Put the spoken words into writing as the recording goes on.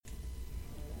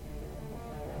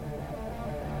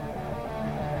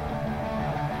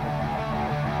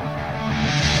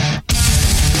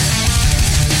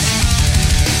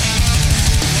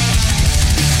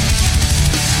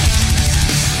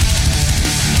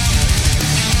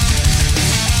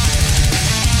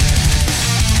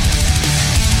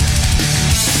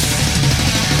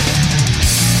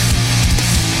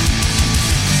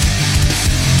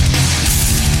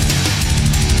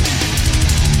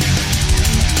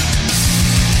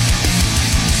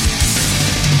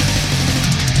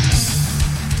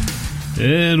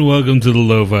And welcome to the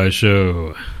Lo-Fi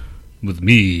Show with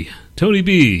me, Tony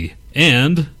B,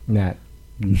 and Nhat.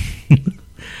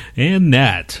 and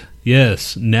Nhat.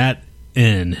 Yes, Nhat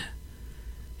N.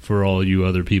 For all you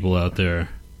other people out there,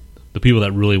 the people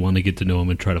that really want to get to know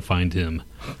him and try to find him.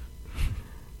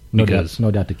 No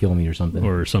doubt to kill me or something.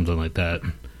 Or something like that.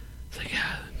 It's like,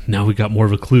 yeah, now we got more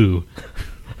of a clue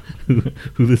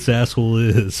who this asshole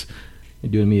is.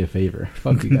 You're doing me a favor.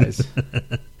 Fuck you guys.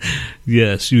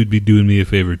 Yes, you would be doing me a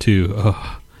favor too.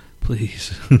 Oh,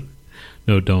 please.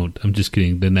 No, don't. I'm just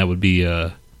kidding. Then that would be,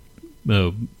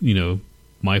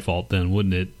 my fault then,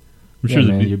 wouldn't it? I'm sure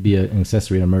you'd be an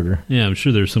accessory to murder. Yeah, I'm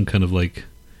sure there's some kind of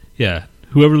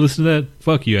whoever listened to that,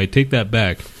 fuck you. I take that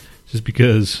back. Just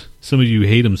because some of you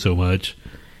hate him so much.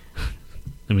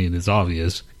 I mean, it's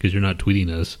obvious because you're not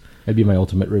tweeting us. That'd be my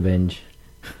ultimate revenge.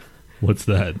 What's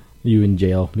that? You in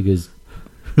jail because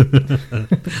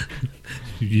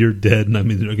you're dead and I'm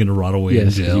going to rot away in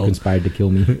jail. You conspired to kill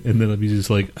me. And then I'll be just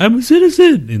like, I'm a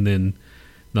citizen. And then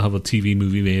they'll have a TV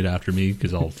movie made after me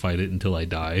because I'll fight it until I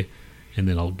die. And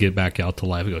then I'll get back out to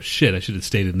life and go, shit, I should have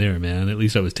stayed in there, man. At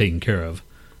least I was taken care of.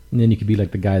 And then you could be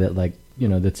like the guy that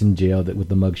that's in jail that with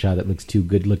the mugshot that looks too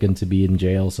good looking to be in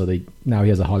jail. So now he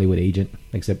has a Hollywood agent,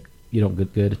 except you don't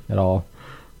look good at all.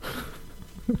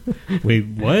 Wait,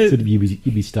 what? So you'd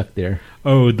be stuck there.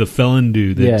 Oh, the felon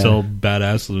dude that's all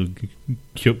badass,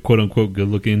 quote unquote good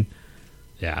looking.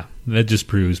 Yeah, that just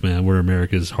proves, man, where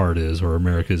America's heart is, or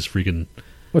America's freaking.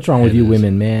 What's wrong with you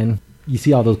women, man? You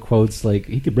see all those quotes like,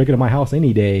 he could break into my house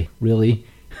any day. Really?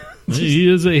 He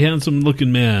is a handsome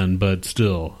looking man, but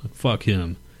still, fuck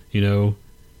him.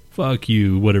 Fuck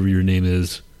you, whatever your name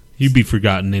is. You'd be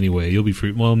forgotten anyway. You'll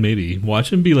be well, maybe.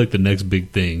 Watch him be like the next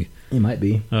big thing. He might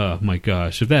be. Oh my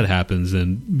gosh, if that happens,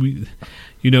 then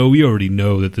we already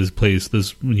know that this place,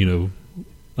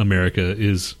 America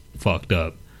is fucked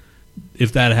up.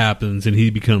 If that happens and he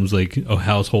becomes like a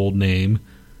household name,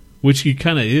 which he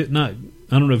kind of not.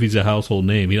 I don't know if he's a household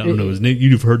name. I don't know his name.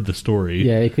 You've heard the story.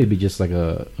 Yeah, it could be just like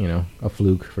a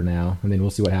fluke for now, and then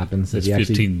we'll see what happens. It's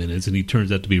 15 minutes, and he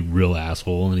turns out to be a real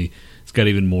asshole, and he's got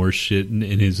even more shit in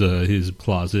his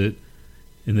closet,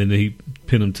 and then they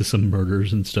pin him to some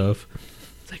murders and stuff.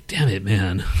 It's like, damn it,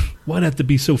 man. Why'd I have to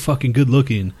be so fucking good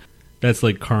looking? That's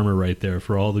like karma right there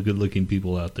for all the good looking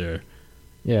people out there.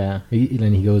 Yeah,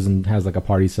 then he goes and has like a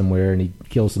party somewhere, and he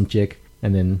kills some chick,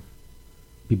 and then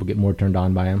people get more turned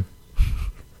on by him.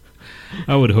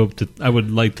 I would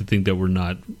like to think that we're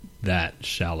not that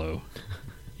shallow.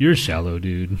 You're shallow,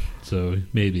 dude. So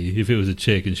maybe if it was a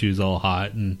chick and she was all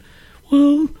hot and,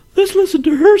 well, let's listen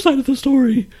to her side of the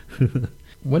story.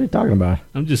 What are you talking about?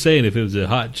 I'm just saying, if it was a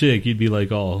hot chick, you'd be like,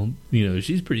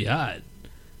 she's pretty hot.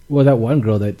 Well, that one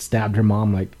girl that stabbed her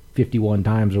mom like 51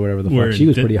 times or whatever the fuck, she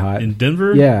was pretty hot. In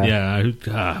Denver? Yeah. Yeah.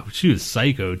 God, she was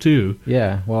psycho, too.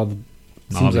 Yeah, well,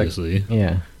 obviously.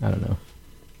 I don't know.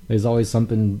 There's always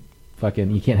something.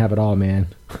 Fucking, you can't have it all, man.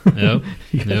 Nope.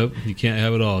 You can't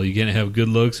have it all. You can't have good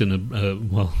looks and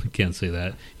you can't say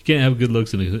that. You can't have good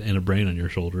looks and a brain on your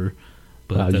shoulder.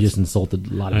 But wow, you just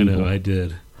insulted a lot of people. I know, I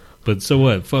did. But so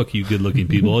what? Fuck you, good looking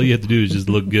people. All you have to do is just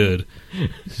look good.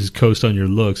 Just coast on your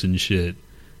looks and shit.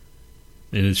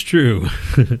 And it's true.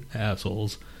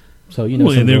 Assholes. So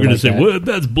and they're going to say, well,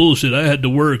 that's bullshit. I had to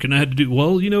work and I had to do.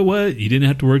 Well, you know what? You didn't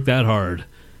have to work that hard.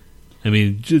 I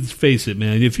mean, just face it,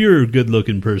 man. If you're a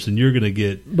good-looking person, you're gonna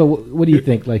get. But what do you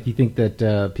think? Like, you think that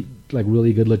like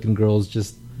really good-looking girls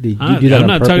just do that I'm on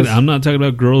not purpose? I'm not talking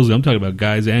about girls. I'm talking about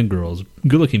guys and girls.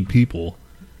 Good-looking people.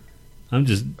 I'm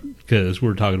just because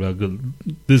we're talking about good.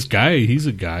 This guy, he's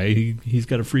a guy. He's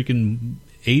got a freaking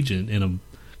agent and a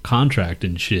contract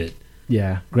and shit.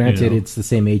 Yeah. Granted, it's the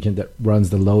same agent that runs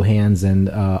the Lohans and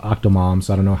Octomom,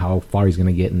 so I don't know how far he's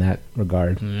gonna get in that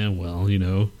regard. Yeah. Well,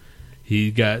 They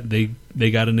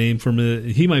got a name from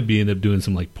it. He might be end up doing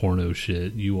some like porno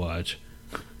shit. You watch.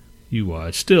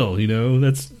 Still,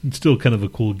 that's still kind of a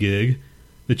cool gig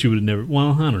that you would have never.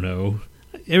 Well, I don't know.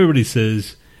 Everybody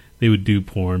says they would do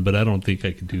porn, but I don't think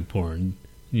I could do porn.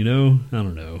 I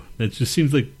don't know. That just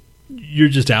seems like you're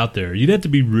just out there. You'd have to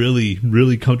be really,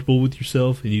 really comfortable with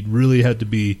yourself, and you'd really have to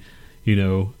be,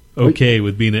 okay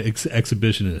with being an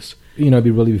exhibitionist. It'd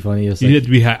be really funny. If you had to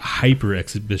be hyper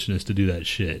exhibitionist to do that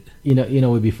shit. It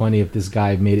would be funny if this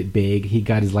guy made it big. He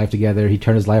got his life together. He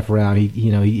turned his life around.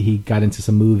 He got into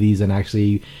some movies and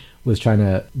actually was trying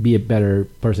to be a better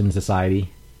person in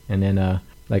society. And then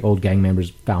like old gang members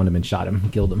found him and shot him,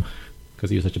 and killed him because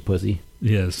he was such a pussy.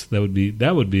 Yes, that would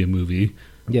be a movie.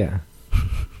 Yeah.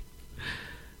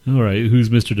 All right, who's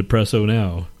Mr. Depresso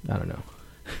now? I don't know.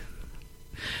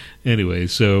 Anyway,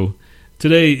 so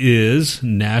Today is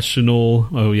National...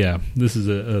 Oh, yeah. This is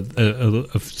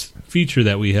a feature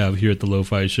that we have here at the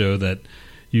Lo-Fi Show that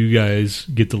you guys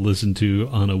get to listen to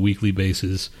on a weekly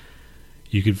basis.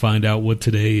 You can find out what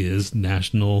today is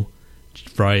National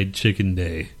Fried Chicken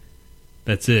Day.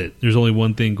 That's it. There's only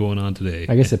one thing going on today.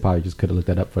 I guess they probably just could have looked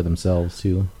that up for themselves,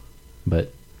 too.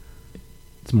 But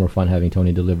it's more fun having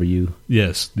Tony deliver you.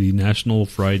 Yes, the National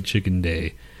Fried Chicken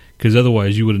Day. Because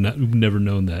otherwise you would have never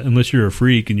known that. Unless you're a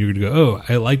freak and you're going to go, oh,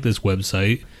 I like this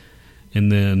website.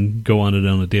 And then go on it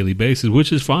on a daily basis,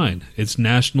 which is fine. It's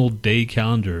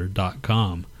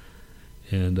nationaldaycalendar.com.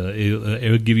 And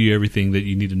it'll give you everything that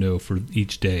you need to know for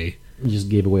each day. You just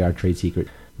gave away our trade secret.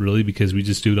 Really? Because we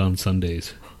just do it on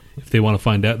Sundays. If they want to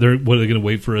find out, what are they going to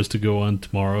wait for us to go on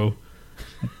tomorrow?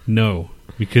 No,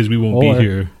 because we won't be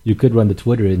here. You could run the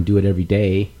Twitter and do it every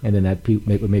day, and then that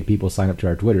would make people sign up to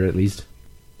our Twitter at least.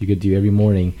 You could do every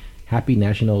morning, Happy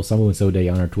National So-and-so Day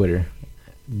on our Twitter,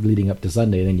 leading up to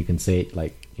Sunday, and then you can say it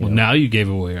like... now you gave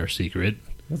away our secret.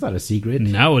 That's not a secret.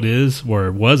 Now it is, or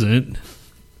it wasn't.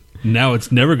 Now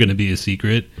it's never going to be a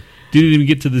secret. Didn't even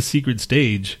get to the secret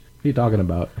stage. What are you talking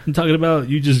about? I'm talking about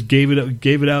you just gave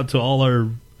it out to all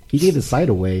our... He gave the site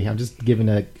away. I'm just giving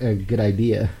a good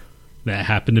idea. That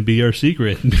happened to be our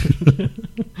secret.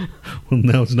 Well,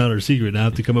 now it's not our secret. Now I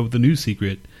have to come up with a new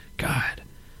secret. God.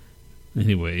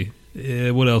 Anyway,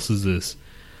 what else is this?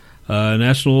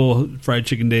 National Fried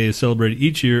Chicken Day is celebrated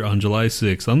each year on July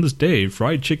 6th. On this day,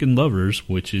 fried chicken lovers,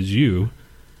 which is you,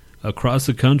 across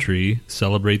the country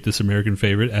celebrate this American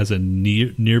favorite as a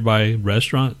nearby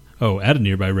restaurant. Oh, at a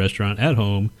nearby restaurant, at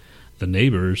home, the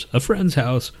neighbors, a friend's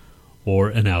house, or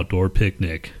an outdoor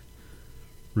picnic.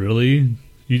 Really?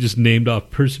 You just named off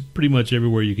pretty much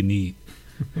everywhere you can eat.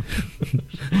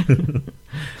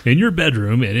 In your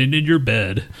bedroom and in your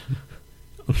bed.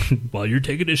 While you're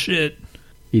taking a shit.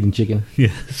 Eating chicken?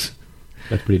 Yes.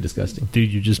 That's pretty disgusting.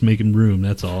 Dude, you're just making room,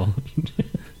 that's all.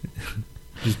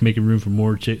 Just making room for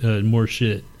more shit. For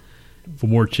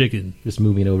more chicken. Just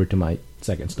moving over to my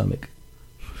second stomach.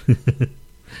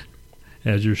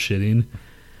 As you're shitting.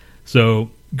 So,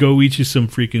 go eat you some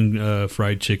freaking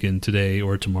fried chicken today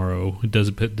or tomorrow. It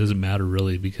doesn't matter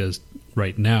really because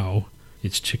right now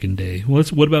it's chicken day. Well,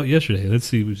 what about yesterday? Let's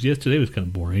see. Yesterday was kind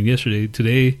of boring. Yesterday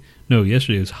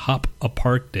was Hop a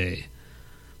Park Day.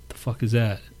 The fuck is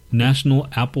that? National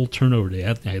Apple Turnover Day.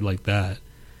 I like that.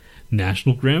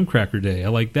 National Graham Cracker Day. I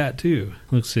like that too.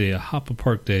 Let's see. A Hop a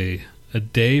Park Day. A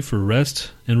day for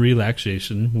rest and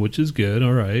relaxation, which is good.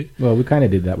 All right. Well, we kind of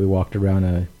did that. We walked around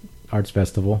a arts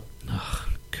festival. Oh,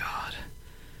 God.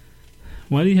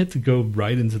 Why do you have to go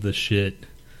right into the shit?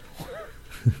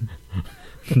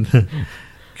 God.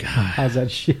 How's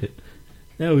that shit?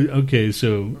 Okay,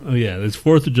 so, it's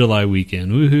 4th of July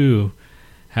weekend. Woohoo.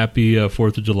 Happy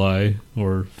 4th of July,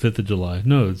 or 5th of July.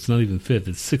 No, it's not even 5th.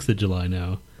 It's 6th of July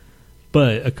now.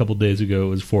 But a couple days ago it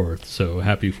was 4th, so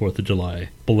happy 4th of July.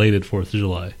 Belated 4th of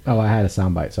July. Oh, I had a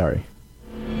soundbite, sorry.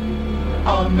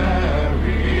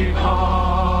 America.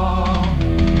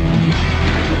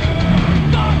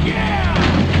 Fuck yeah!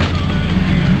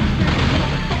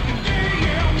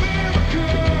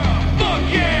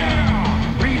 Fuck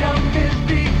yeah! Freedom is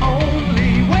the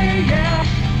only way, yeah.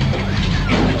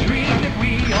 It's the dream that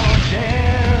we all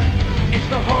share. It's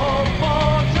the hope for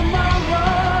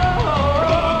tomorrow.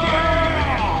 Fuck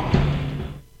yeah!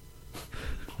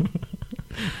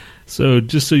 So,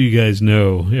 just so you guys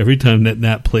know, every time that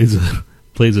Nhat plays a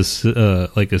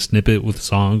like a snippet with a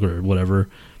song or whatever,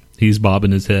 he's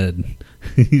bobbing his head.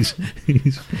 he's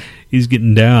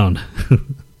getting down.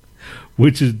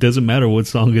 Which doesn't matter what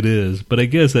song it is, but I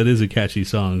guess that is a catchy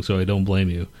song, so I don't blame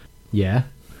you. Yeah,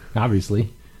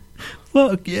 obviously.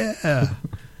 Fuck yeah.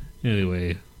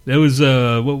 Anyway, that was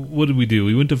what did we do?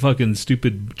 We went to fucking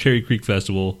stupid Cherry Creek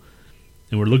Festival,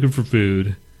 and we're looking for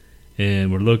food.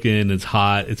 And we're looking, it's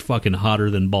hot. It's fucking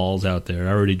hotter than balls out there.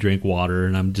 I already drank water,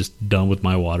 and I'm just done with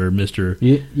my water, mister.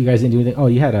 You guys didn't do anything? Oh,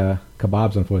 you had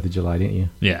kebabs on 4th of July, didn't you?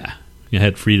 Yeah. I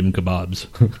had freedom kebabs.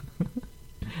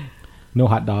 No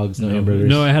hot dogs, no hamburgers?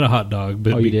 No, I had a hot dog,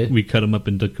 but you did? We cut them up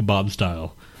into kebab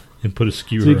style and put a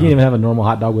skewer So you can't on. even have a normal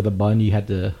hot dog with a bun? You had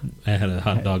to... I had a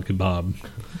hot dog kebab.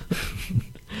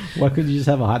 Why couldn't you just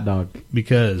have a hot dog?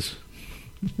 Because...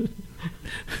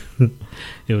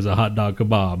 it was a hot dog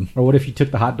kebab. Or what if you took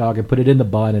the hot dog and put it in the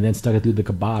bun and then stuck it through the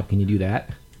kebab? Can you do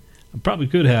that? I probably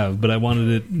could have, but I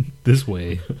wanted it this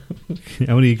way.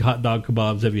 How many hot dog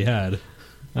kebabs have you had?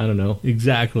 I don't know.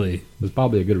 Exactly. There's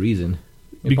probably a good reason.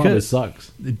 It Because- probably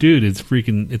sucks. Dude, it's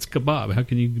kebab. How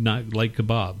can you not like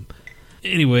kebab?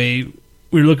 Anyway,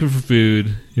 we were looking for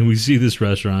food, and we see this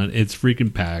restaurant. It's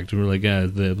freaking packed. We're like,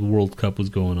 the World Cup was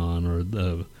going on, or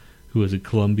who was it,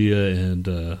 Colombia and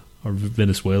or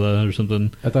Venezuela or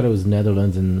something. I thought it was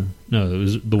Netherlands and No, it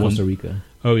was the Costa one. Rica.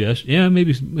 Oh yes, yeah,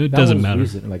 maybe it That doesn't was matter.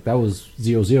 recent. Like that was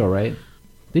 0-0, right?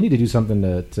 They need to do something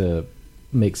to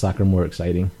make soccer more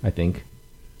exciting. I think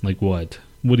Like what?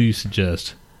 What do you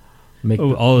suggest? make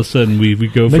Oh, all of a sudden we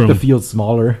go make from the field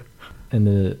smaller and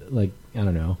the I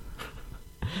don't know,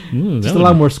 Ooh, just that a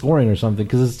lot would- more scoring or something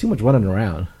because there's too much running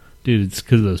around. Dude, it's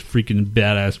because of those freaking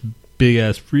badass big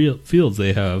ass fields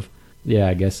they have. Yeah,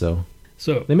 I guess so.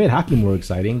 So They made hockey more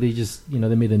exciting. They just they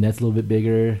made the nets a little bit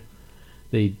bigger.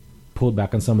 They pulled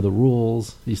back on some of the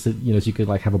rules. You said so you could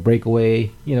like have a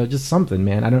breakaway. Just something,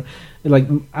 man.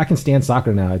 I can stand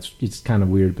soccer now. It's kind of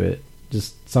weird, but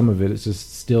just some of it. It's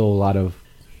just still a lot of.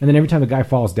 And then every time the guy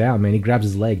falls down, man, he grabs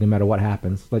his leg no matter what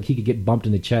happens. Like he could get bumped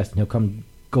in the chest and he'll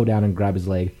go down and grab his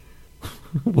leg.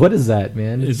 What is that,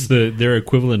 man? it's their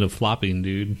equivalent of flopping,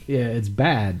 dude. Yeah, it's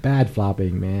bad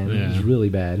flopping, man. Yeah. It's really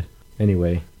bad.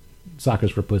 Anyway,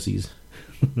 soccer's for pussies.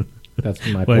 That's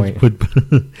my Like, point.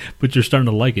 but you're starting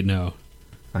to like it now.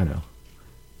 I know.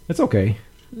 It's okay.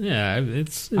 Yeah,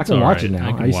 it's I can watch alright. it now.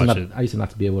 I can watch it. I used to not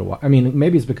to be able to watch. I mean,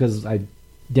 maybe it's because I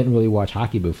didn't really watch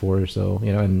hockey before, so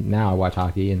and now I watch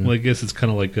hockey, and Well, I guess it's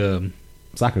kind of like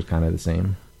soccer's kind of the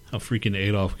same. how freaking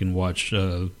Adolf can watch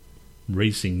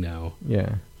racing now.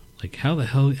 Yeah, Like how the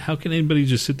hell? How can anybody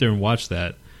just sit there and watch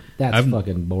that? that's I've-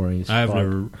 fucking boring. As I've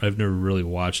fuck. never really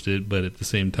watched it, but at the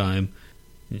same time,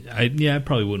 I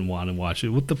probably wouldn't want to watch it.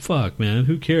 What the fuck, man?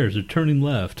 Who cares? They're turning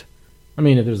left. I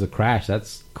mean, if there's a crash,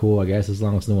 that's cool, I guess, as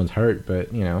long as no one's hurt. But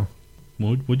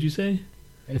What'd you say?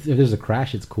 if there's a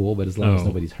crash, it's cool, but as long as Oh.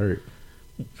 nobody's hurt.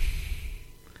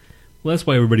 Well, that's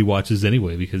why everybody watches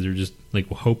anyway, because they're just like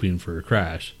hoping for a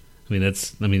crash. I mean,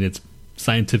 it's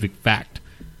scientific fact.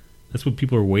 That's what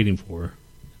people are waiting for.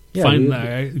 Yeah,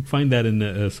 I find that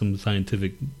in some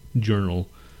scientific journal.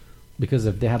 Because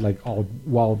if they had like all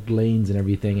walled lanes and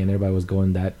everything, and everybody was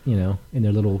going that, in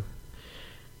their little,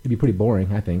 it'd be pretty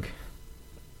boring. I think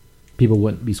people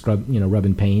wouldn't be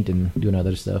rubbing paint and doing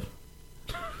other stuff.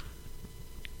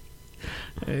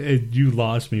 You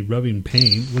lost me. Rubbing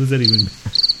paint. What does that even?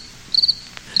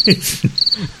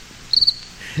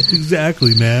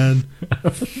 Exactly, man.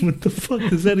 What the fuck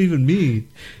does that even mean?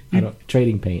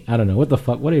 Trading paint. I don't know what the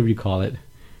fuck. Whatever you call it,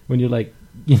 when you're like,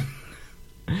 you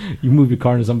move your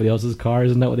car into somebody else's car.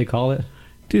 Isn't that what they call it?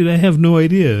 Dude, I have no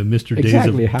idea, Mr.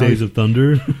 Exactly, Howard. Days of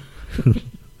Thunder.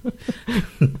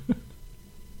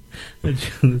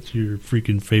 That's your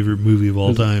freaking favorite movie of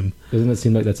all time. Doesn't it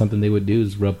seem like that's something they would do?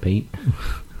 Is rub paint?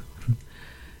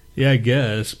 Yeah, I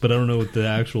guess, but I don't know what the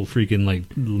actual freaking like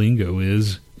lingo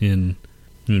is in,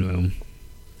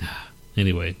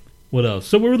 Anyway, what else?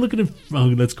 So we're looking at.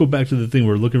 Let's go back to the thing.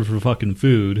 We're looking for fucking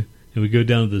food, and we go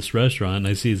down to this restaurant, and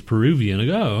I see it's Peruvian. I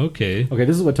go, oh, okay. Okay,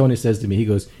 this is what Tony says to me. He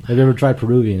goes, "Have you ever tried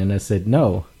Peruvian?" And I said,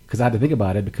 "No," because I had to think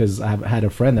about it because I had a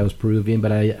friend that was Peruvian,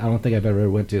 but I don't think I've ever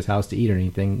went to his house to eat or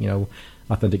anything.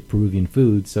 Authentic Peruvian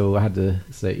food. So I had to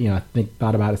say,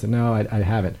 thought about it. Said, "No, I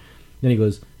haven't." Then he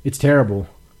goes, "It's terrible."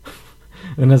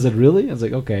 And I said, "Really?" I was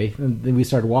like, "Okay." And then we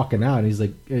started walking out, and he's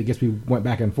like, I guess we went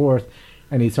back and forth,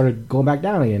 and he started going back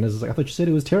down again. I was like, "I thought you said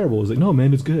it was terrible." I was like, "No,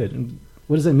 man, it's good." And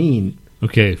what does that mean?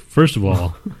 Okay, first of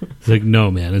all, it's like, no,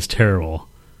 man, it's terrible.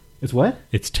 It's what?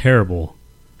 It's terrible.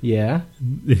 Yeah.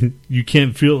 You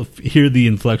can't hear the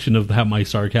inflection of my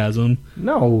sarcasm.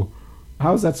 No.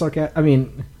 How is that sarcastic? I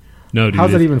mean, No, dude.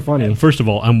 how's that even funny? First of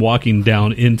all, I'm walking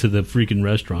down into the freaking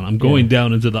restaurant. I'm going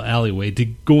down into the alleyway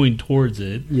going towards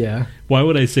it. Yeah. Why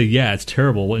would I say, yeah, it's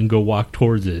terrible, and go walk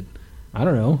towards it? I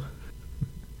don't know.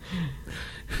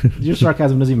 Your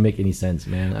sarcasm doesn't even make any sense,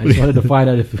 man. I just wanted to find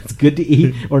out if it's good to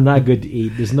eat or not good to eat.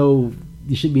 There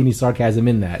shouldn't be any sarcasm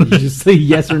in that. You just say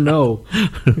yes or no.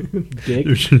 Dick.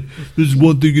 There's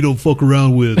one thing you don't fuck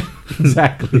around with.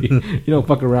 Exactly. You don't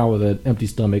fuck around with an empty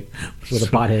stomach with a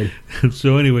pothead.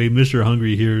 So anyway, Mr.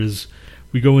 Hungry here is,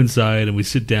 we go inside and we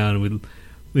sit down and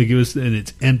they give us, and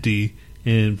it's empty,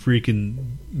 and freaking,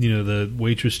 the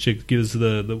waitress chick gives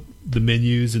the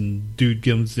menus, and dude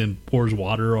comes and pours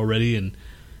water already, and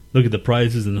look at the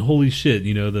prices, and holy shit,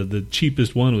 the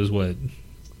cheapest one was what?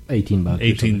 $18.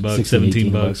 18 bucks, 16, 17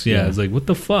 18 bucks. Yeah, it's like, what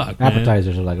the fuck, man?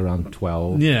 Appetizers are like around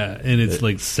 12. Yeah, and it's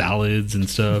like salads and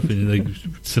stuff, and like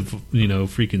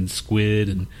freaking squid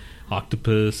and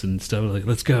octopus and stuff. Like,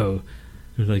 let's go.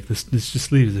 They're like, let's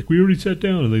just leave. He's like, we already sat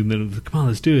down. And then like, come on,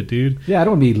 let's do it, dude. Yeah, I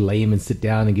don't want to be lame and sit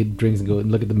down and get drinks and go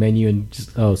and look at the menu and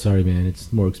just, oh, sorry, man,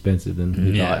 it's more expensive than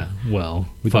we thought. Well,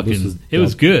 We thought this was it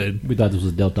was good. We thought this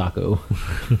was Del Taco.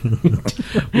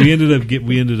 we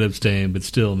ended up staying, but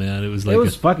still, man, it was like It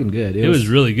was fucking good. it was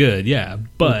really good. Yeah,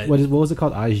 but what was it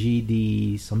called?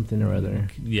 IGD something or other.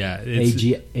 yeah, it's,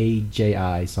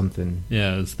 AJI something.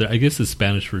 yeah, I guess it's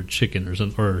Spanish for chicken or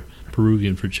something, or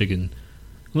Peruvian for chicken.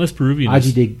 Unless Peruvian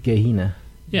is... Gallina.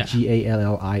 Yeah.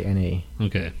 Gallina.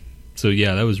 Okay. So,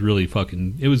 yeah, that was really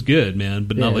fucking... It was good, man,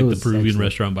 but not like the Peruvian excellent.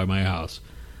 restaurant by my house.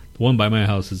 The one by my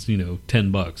house is,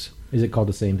 $10. Is it called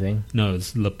the same thing? No,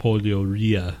 it's La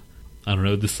Polleria. I don't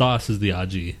know. The sauce is the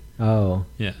aji. Oh.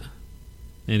 Yeah.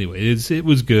 Anyway, it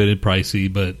was good and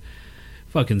pricey, but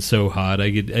fucking so hot.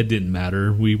 It didn't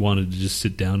matter. We wanted to just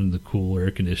sit down in the cool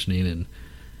air conditioning, and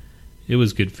it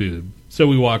was good food. So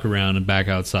we walk around and back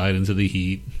outside into the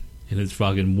heat, and it's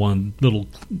fucking one little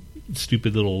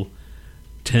stupid little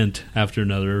tent after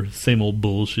another. Same old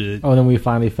bullshit. Oh, and then we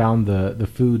finally found the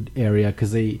food area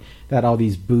because they had all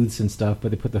these booths and stuff,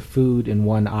 but they put the food in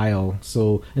one aisle.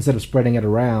 So instead of spreading it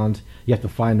around, you have to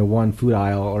find the one food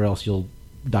aisle, or else you'll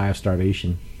die of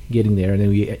starvation getting there. And then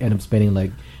we end up spending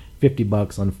like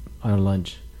 $50 on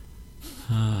lunch.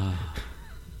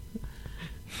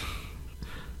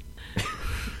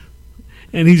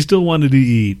 And he still wanted to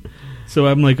eat. So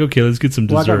I'm like, okay, let's get some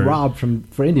dessert. Well, I got robbed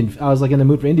for Indian. I was like in the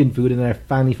mood for Indian food, and then I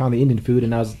finally found the Indian food,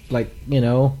 and I was like,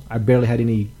 I barely had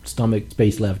any stomach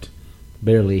space left.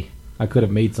 Barely. I could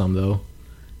have made some though.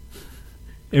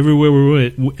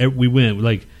 Everywhere we went,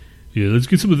 like, yeah, let's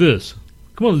get some of this.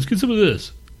 Come on, let's get some of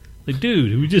this. Like,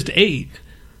 dude, we just ate.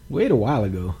 Wait a while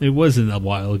ago. It wasn't a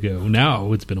while ago.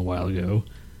 Now it's been a while ago.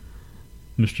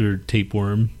 Mr.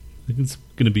 Tapeworm. I think it's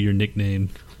going to be your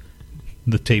nickname.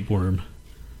 The Tapeworm.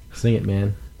 Sing it,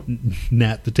 man.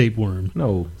 Nhat the Tapeworm.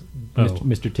 No, Oh.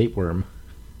 Mr. Tapeworm.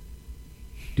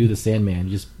 Do the Sandman.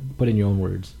 Just put in your own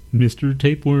words. Mr.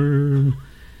 Tapeworm.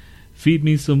 Feed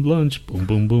me some lunch. Boom,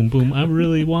 boom, boom, boom. I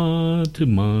really want to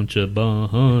munch a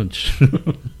bunch.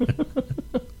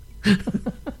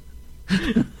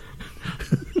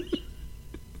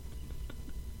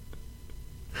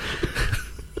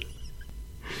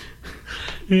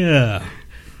 Yeah.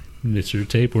 Mr.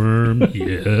 Tapeworm,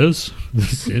 yes.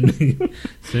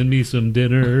 Send me some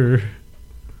dinner.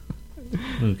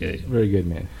 Okay. Very good,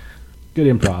 man. Good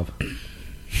improv.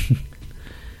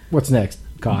 What's next,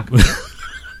 cock?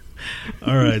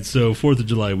 All right, so 4th of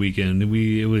July weekend,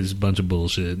 it was a bunch of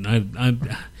bullshit. I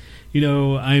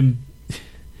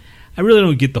really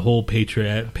don't get the whole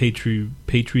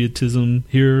patriotism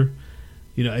here.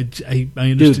 I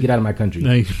understand. Dude, get out of my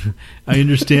country. I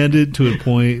understand it to a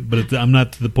point, but I'm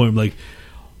not to the point of like,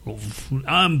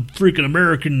 I'm freaking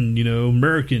American,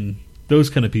 American.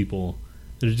 Those kind of people.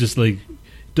 They're just like,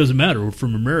 it doesn't matter, we're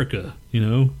from America,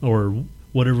 or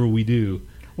whatever we do.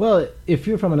 Well, if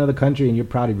you're from another country and you're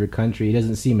proud of your country, it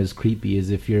doesn't seem as creepy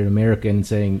as if you're an American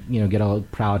saying, get all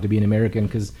proud to be an American.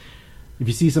 Because if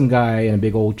you see some guy in a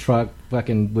big old truck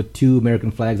fucking with 2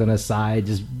 American flags on his side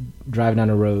just driving down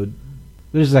the road,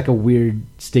 there's like a weird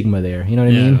stigma there. You know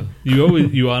what I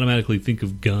mean? You automatically think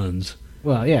of guns.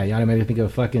 Well, yeah, you automatically think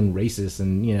of fucking racists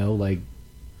and, like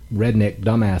redneck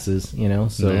dumbasses,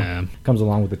 so Nah. comes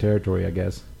along with the territory, I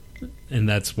guess. And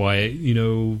that's why,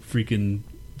 freaking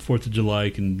 4th of July I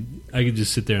can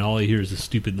just sit there and all I hear is the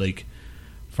stupid like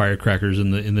firecrackers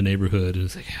in the neighborhood, and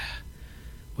it's like,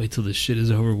 wait till this shit is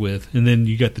over with. And then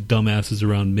you got the dumbasses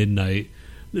around midnight.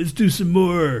 Let's do some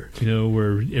more,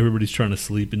 where everybody's trying to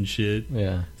sleep and shit.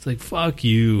 Yeah. It's like, fuck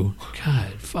you.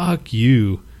 God, fuck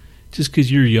you. Just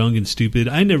because you're young and stupid.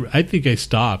 I think I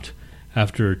stopped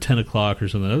after 10 o'clock or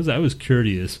something. I was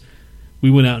curious. We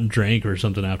went out and drank or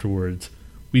something afterwards.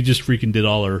 We just freaking did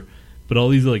but all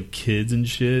these like kids and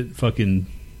shit, fucking,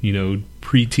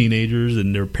 pre-teenagers,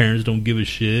 and their parents don't give a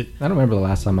shit. I don't remember the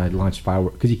last time I launched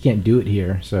fireworks, because you can't do it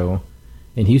here, so...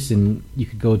 In Houston, you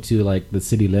could go to like the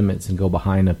city limits and go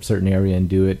behind a certain area and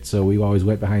do it. So we always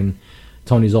went behind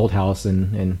Tony's old house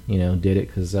and did it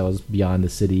because that was beyond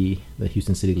the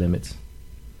Houston city limits.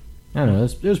 I don't know.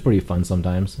 It was pretty fun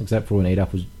sometimes, except for when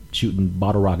Adolf was shooting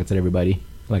bottle rockets at everybody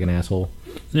like an asshole.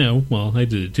 Yeah, well, I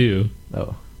did it too.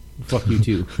 Oh, fuck you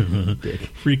too, dick.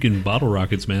 Freaking bottle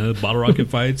rockets, man. Bottle rocket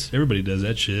fights. Everybody does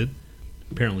that shit.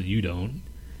 Apparently you don't.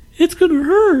 It's gonna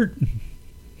hurt.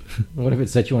 What if it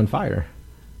set you on fire?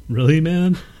 Really,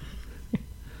 man?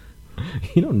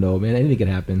 You don't know, man. Anything can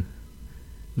happen.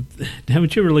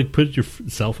 Haven't you ever like put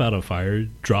yourself out of fire?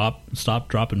 Stop,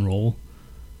 drop, and roll.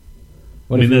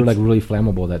 What if you were like really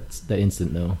flammable that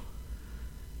instant though?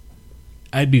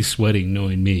 I'd be sweating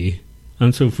knowing me.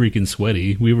 I'm so freaking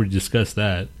sweaty. We already discussed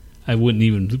that. I wouldn't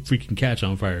even freaking catch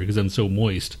on fire because I'm so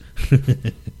moist.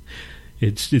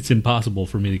 It's impossible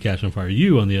for me to catch on fire.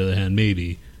 You, on the other hand,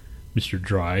 maybe, Mr.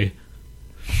 Dry.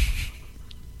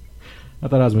 I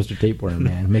thought I was Mr. Tapeworm,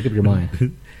 man. Make up your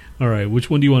mind. All right, which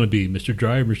one do you want to be, Mr.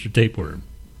 Dry or Mr. Tapeworm?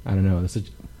 I don't know. That's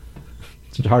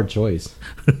such a hard choice.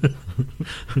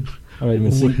 All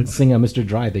right, sing a Mr.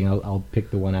 Dry thing. I'll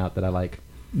pick the one out that I like.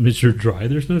 Mr. Dry?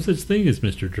 There's no such thing as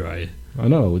Mr. Dry. I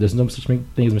know. There's no such thing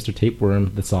as Mr.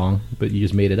 Tapeworm, the song, but you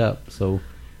just made it up. So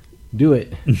do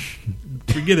it.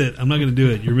 Forget it. I'm not going to do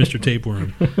it. You're Mr.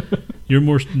 Tapeworm. You're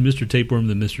more Mr. Tapeworm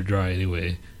than Mr. Dry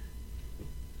anyway.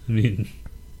 I mean,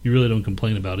 you really don't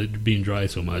complain about it being dry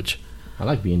so much. I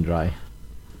like being dry.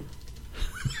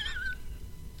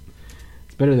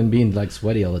 It's better than being like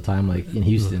sweaty all the time, like in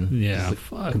Houston. Yeah, like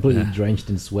fuck completely that. drenched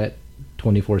in sweat,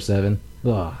 24/7.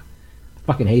 Ugh,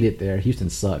 fucking hate it there. Houston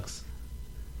sucks.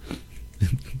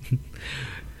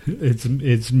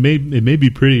 It may be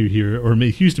pretty here, or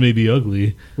Houston may be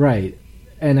ugly. Right,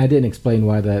 and I didn't explain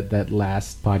why that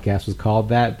last podcast was called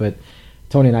that, but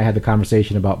Tony and I had the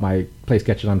conversation about my place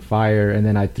catching on fire, and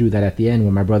then I threw that at the end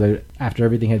when my brother, after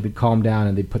everything had been calmed down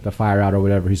and they put the fire out or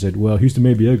whatever, he said, well, Houston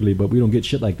may be ugly, but we don't get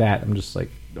shit like that. I'm just like,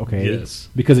 okay. Yes.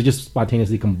 Because it just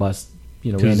spontaneously combusts,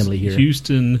 randomly here.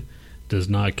 Houston does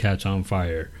not catch on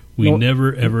fire. We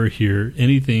never, ever hear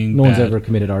anything No bad. one's ever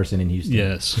committed arson in Houston.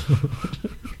 Yes.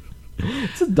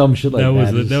 It's a dumb shit like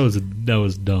that. That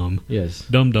was dumb. Yes.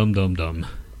 Dumb.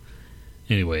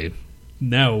 Anyway,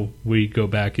 now we go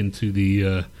back into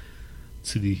the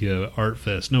art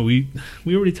fest. No, we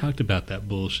already talked about that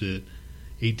bullshit.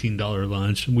 $18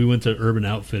 lunch. We went to Urban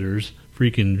Outfitters,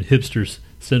 freaking hipsters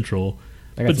central.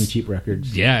 I got some cheap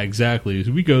records. Yeah, exactly.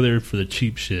 We go there for the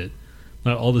cheap shit,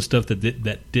 not all the stuff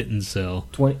that didn't sell.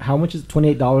 How much is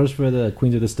 $28 for the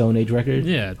Queens of the Stone Age record?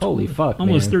 Yeah, holy fuck,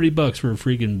 almost man. $30 for a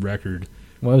freaking record.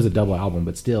 Well, it was a double album,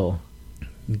 but still.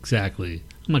 Exactly.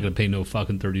 I'm not gonna pay no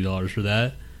fucking $30 for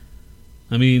that.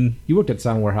 I mean, you worked at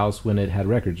Sound Warehouse when it had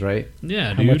records, right?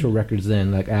 Yeah, How much were records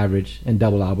then, like average, and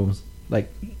double albums?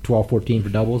 Like 12, 14 for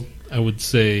doubles? I would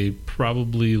say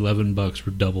probably $11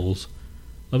 for doubles.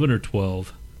 11 or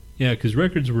 12. Yeah, because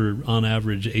records were on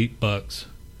average $8.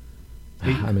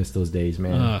 I miss those days,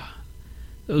 man.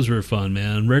 Those were fun,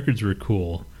 man. Records were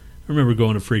cool. I remember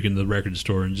going to freaking the record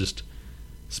store and just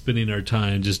spending our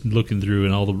time just looking through,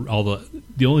 and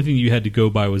the only thing you had to go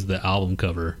by was the album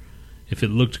cover. If it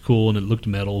looked cool and it looked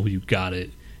metal, you got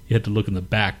it. You had to look in the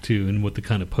back too, and what the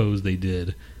kind of pose they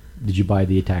did. Did you buy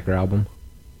the Attacker album?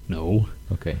 No.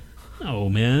 Okay. Oh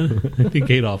man, I think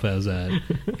Adolf has that.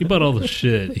 He bought all the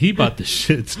shit. He bought the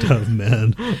shit stuff,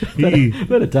 man.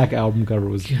 That Attack album cover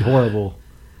was horrible.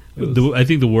 I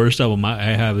think the worst album I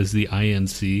have is the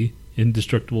INC,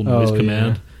 Indestructible Noise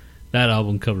Command. Yeah. That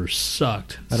album cover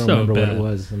sucked. I don't so remember bad. what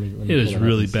it was. Let me it was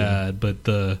really bad, but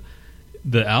the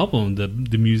album, the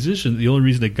musician, the only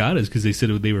reason they got it is because they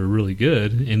said they were really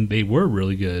good, and they were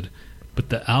really good. But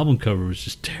the album cover was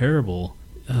just terrible.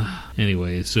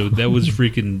 Anyway, so that was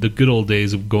freaking the good old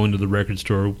days of going to the record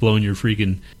store, blowing your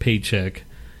freaking paycheck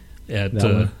at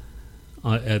the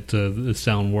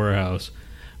Sound Warehouse.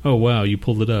 Oh wow, you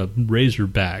pulled it up.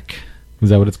 Razorback. Is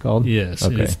that what it's called? Yes.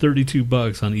 Okay. It's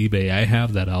 $32 on eBay. I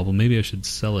have that album. Maybe I should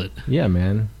sell it. Yeah,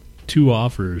 man. 2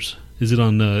 offers. Is it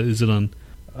on?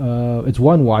 It's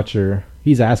one watcher.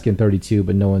 He's asking 32,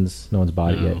 but no one's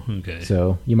bought it yet. Okay.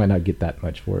 So you might not get that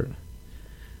much for it.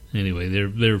 Anyway,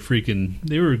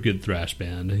 they were a good thrash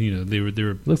band. They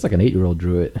were. Looks like an 8-year-old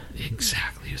drew it.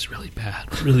 Exactly. It was really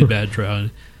bad. Really bad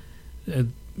drawing.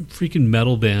 Freaking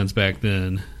metal bands back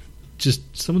then. Just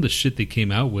some of the shit they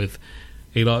came out with.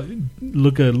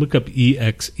 Look up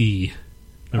EXE.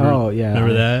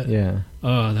 Remember that? Yeah.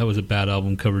 Oh, that was a bad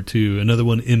album cover too. Another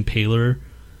one, Impaler.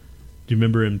 Do you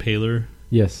remember Impaler?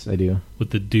 Yes, I do.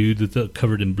 With the dude that's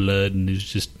covered in blood, and it's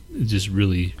just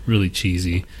really, really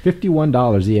cheesy.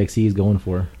 $51 EXE is going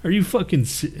for. Are you fucking?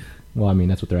 Well, I mean,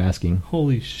 that's what they're asking.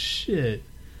 Holy shit!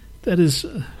 That is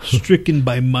stricken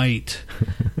by might.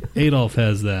 Adolf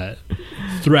has that.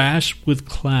 Thrash with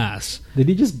class. Did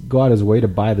he just go out his way to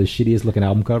buy the shittiest looking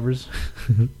album covers?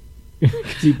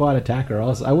 Because he bought Attacker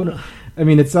also. I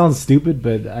mean, it sounds stupid,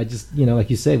 but I just, like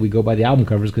you said, we go by the album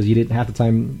covers because you didn't have the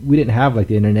time. We didn't have like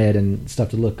the internet and stuff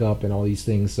to look up and all these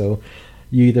things. So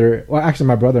actually,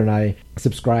 my brother and I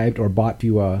subscribed or bought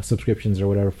few subscriptions or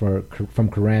whatever from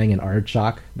Kerrang and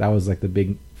Aardschok. That was like the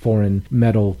big foreign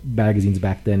metal magazines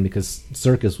back then, because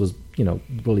Circus was,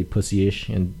 really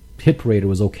pussyish, and Hit Parader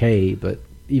was okay, but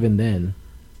even then.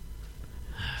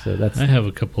 So I have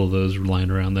a couple of those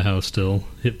lying around the house still.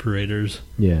 Hit Paraders.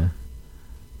 Yeah.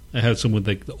 I had some with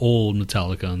like the old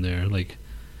Metallica on there, like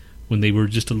when they were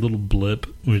just a little blip.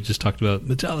 We just talked about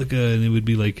Metallica, and it would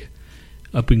be like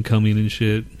up and coming and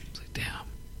shit. It's like, damn,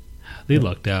 they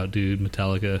lucked out, dude.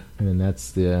 Metallica. And then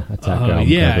that's the Attacker album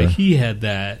yeah, cover. he had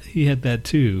that. He had that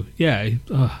too. Yeah,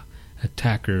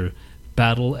 Attacker,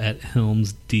 Battle at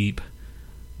Helm's Deep.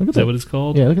 Look at Is that what it's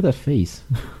called? Yeah, look at that face.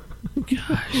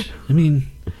 Gosh, I mean,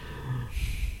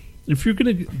 if you're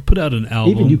gonna put out an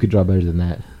album, Even you could draw better than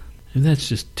that. and that's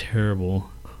just terrible.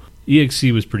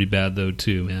 EXC was pretty bad though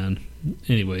too, man.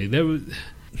 Anyway, that was.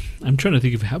 I'm trying to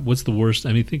think of what's the worst.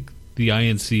 I mean, I think the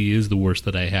INC is the worst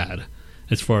that I had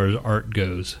as far as art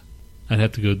goes. I'd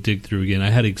have to go dig through again. I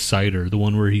had Exciter, the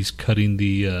one where he's cutting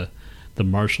the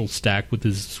Marshall stack with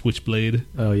his switchblade.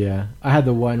 Oh yeah, I had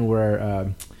the one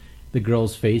where the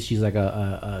girl's face, she's like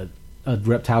a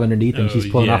reptile underneath, and she's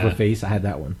pulling off her face. I had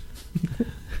that one.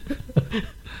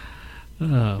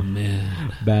 Oh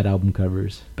man, Bad album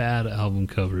covers. bad album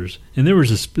covers. And there was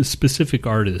a specific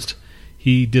artist.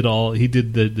 He did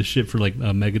the shit for like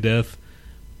Megadeth.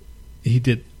 He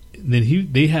did. Then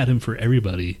they had him for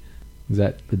everybody. Is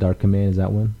that the Dark Command? Is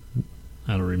that one?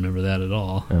 I don't remember that at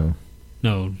all. Oh,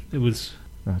 No, it was.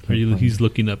 I can't find He's it.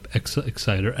 looking up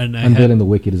Exciter, and Unveiling the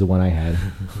Wicked is the one I had.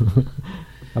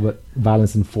 How about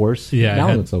Violence and Force? Yeah, that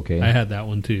one looks okay. I had that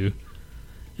one too,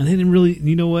 and I didn't really.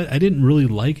 You know what? I didn't really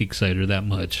like Exciter that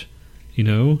much. You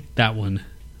know that one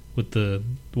with the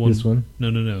one. This one?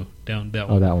 No. Down that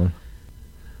Oh, one. that one.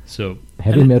 So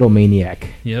Heavy Metal Maniac.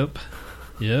 Yep.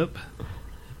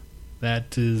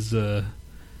 That is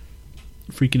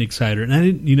freaking Exciter, and I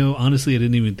didn't. You know, honestly, I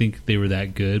didn't even think they were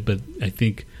that good, but I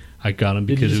think I got them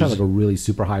Did because you it sound was. like a really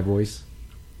super high voice?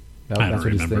 I don't that's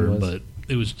what his thing remember, was? but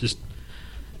it was just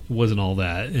it wasn't all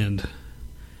that, and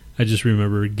I just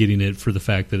remember getting it for the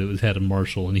fact that it had a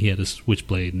Marshall and he had a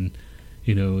switchblade, and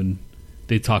you know, and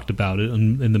they talked about it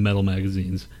in the metal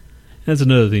magazines. That's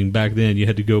another thing. Back then, you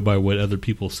had to go by what other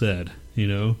people said. You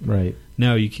know, Right.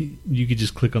 now you could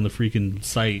just click on the freaking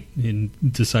site and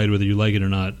decide whether you like it or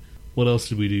not. What else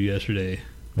did we do yesterday?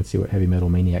 Let's see what Heavy Metal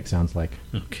Maniac sounds like.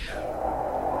 Okay.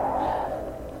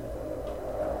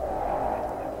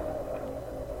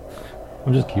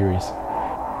 I'm just curious.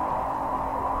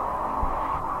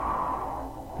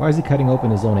 Why is he cutting open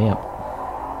his own amp?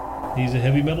 He's a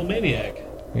heavy metal maniac.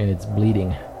 And it's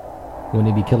bleeding. Wouldn't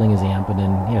he be killing his amp and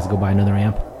then he has to go buy another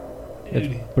amp? That's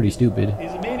Dude, pretty stupid.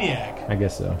 he's a maniac. I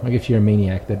guess so. I guess you're a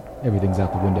maniac that everything's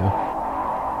out the window. I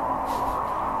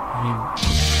mean,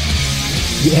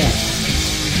 Yeah.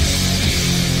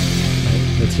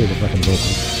 Right, let's hear the fucking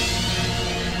vocals.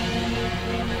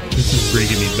 this is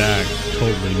bringing me back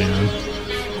totally, man.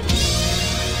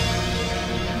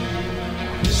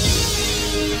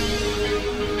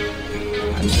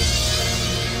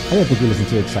 I don't think you listen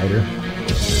to Exciter.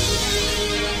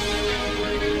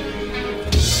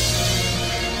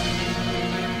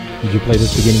 Did you play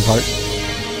this beginning part?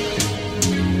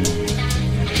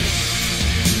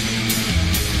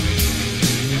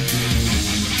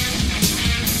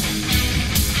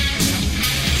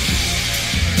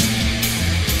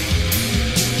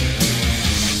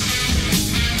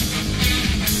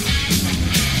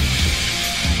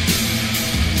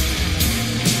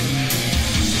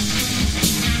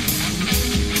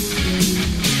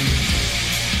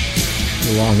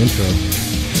 The long intro.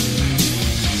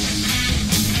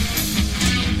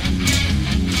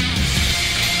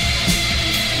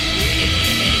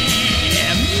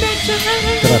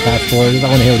 Should I fast forward? I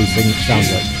want to hear what he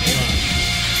sounds like.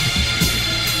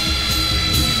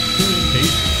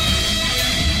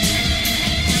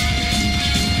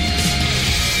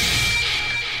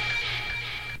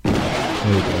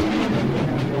 There we go.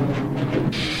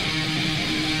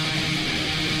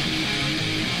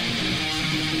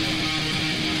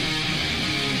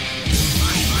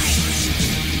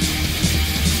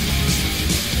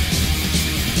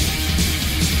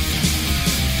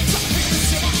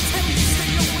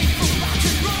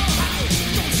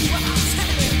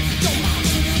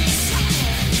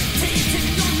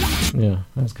 Yeah,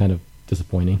 that was kind of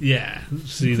disappointing. Yeah,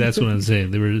 see, that's what I'm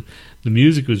saying. The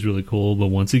music was really cool, but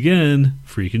once again,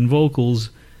 freaking vocals,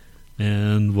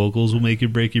 and vocals will make you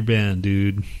break your band,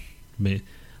 dude.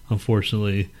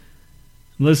 Unfortunately,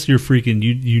 unless you're freaking,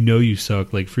 you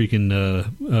suck, like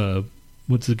freaking,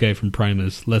 what's the guy from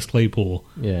Primus, Les Claypool.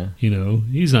 Yeah. You know,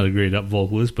 he's not a great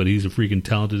vocalist, but he's a freaking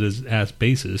talented ass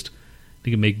bassist.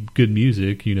 He can make good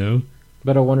music, you know.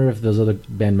 But I wonder if those other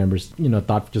band members,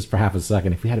 thought just for half a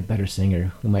second, if we had a better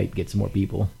singer, we might get some more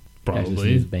people. Probably. Actually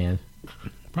see this band.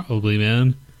 Probably,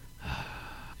 man.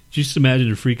 Just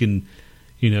imagine a freaking,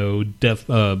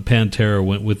 Pantera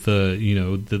went with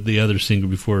the other singer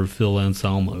before Phil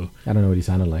Anselmo. I don't know what he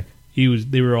sounded like.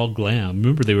 They were all glam.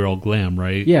 Remember, they were all glam,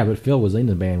 right? Yeah, but Phil was in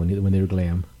the band when they were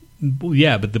glam. Well,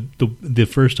 yeah, but the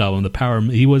first album,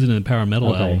 he wasn't in the power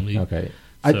metal album. Okay.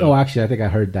 So, I think I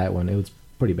heard that one. It was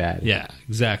pretty bad. Yeah,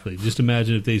 exactly. Just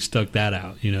imagine if they stuck that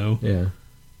out. Yeah.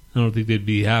 I don't think they'd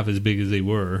be half as big as they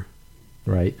were.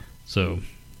 Right. So,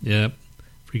 yeah,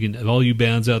 freaking all you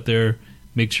bands out there,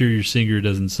 make sure your singer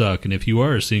doesn't suck, and if you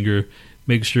are a singer,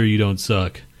 make sure you don't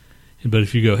suck. But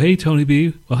if you go, hey, Tony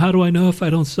B, well, how do I know if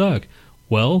I don't suck?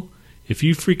 Well, if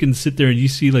you freaking sit there and you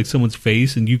see like someone's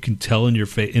face and you can tell in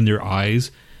their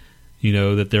eyes,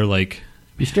 that they're like...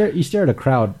 You stare at a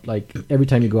crowd like every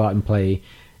time you go out and play.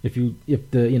 If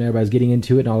everybody's getting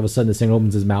into it and all of a sudden the singer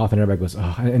opens his mouth and everybody goes,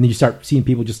 oh, and then you start seeing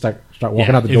people just start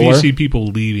walking out the door. If you see people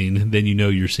leaving, then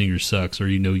your singer sucks or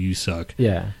you suck.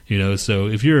 Yeah. So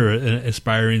if you're an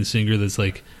aspiring singer that's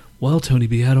like, well, Tony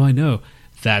B, how do I know?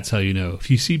 That's how you know. If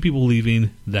you see people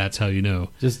leaving, that's how you know.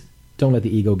 Just don't let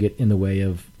the ego get in the way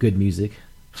of good music.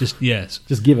 Just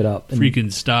give it up.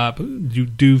 Freaking stop. You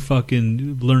do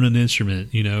fucking learn an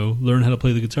instrument, learn how to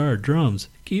play the guitar, drums,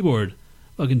 keyboard.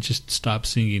 Fucking just stop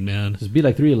singing, man. Just be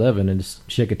like 311 and just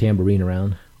shake a tambourine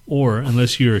around. Or,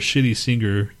 unless you're a shitty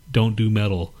singer, don't do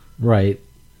metal. Right.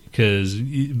 Because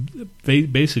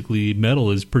basically metal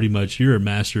is pretty much you're a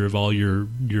master of all your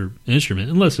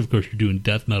instrument. Unless, of course, you're doing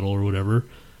death metal or whatever.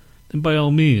 Then by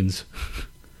all means.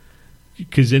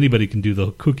 Because anybody can do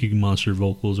the Cookie Monster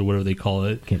vocals or whatever they call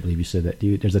it. I can't believe you said that,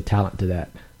 dude. There's a talent to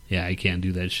that. Yeah, I can't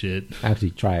do that shit.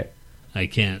 Actually, try it. I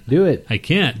can't. Do it. I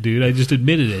can't, dude. I just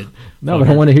admitted it. No, but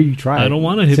I want to hear you try it. I don't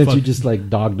want to since you just like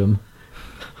dogged them.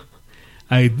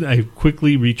 I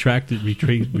quickly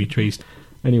retraced.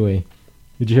 Anyway,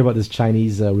 did you hear about this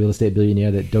Chinese real estate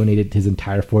billionaire that donated his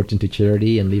entire fortune to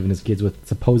charity and leaving his kids with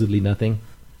supposedly nothing?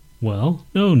 Well,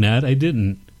 no, Nhat, I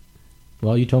didn't.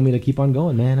 Well, you told me to keep on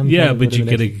going, man. Yeah, but you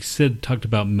could have talked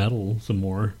about metal some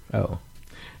more. Oh,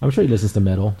 I'm sure he listens to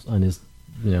metal on his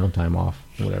time off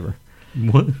or whatever.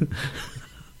 What?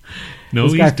 No,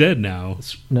 he's dead now.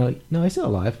 No, he's still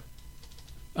alive.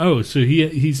 Oh, so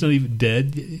he's not even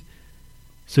dead.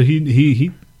 So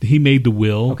he made the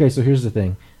will. Okay, so here's the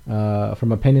thing.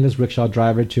 From a penniless rickshaw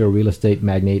driver to a real estate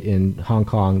magnate in Hong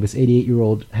Kong, this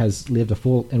 88-year-old has lived a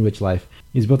full and rich life.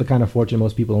 He's built the kind of fortune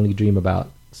most people only dream about.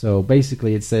 So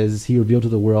basically it says he revealed to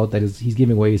the world that he's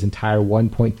giving away his entire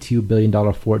 $1.2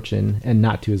 billion fortune and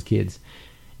not to his kids.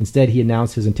 Instead, he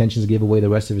announced his intentions to give away the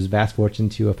rest of his vast fortune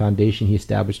to a foundation he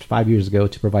established 5 years ago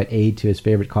to provide aid to his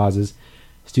favorite causes,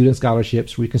 student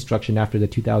scholarships, reconstruction after the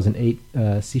 2008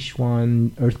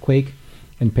 Sichuan earthquake,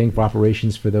 and paying for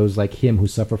operations for those like him who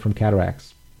suffer from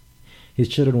cataracts. His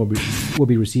children will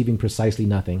be receiving precisely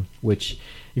nothing, which,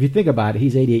 if you think about it,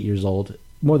 he's 88 years old.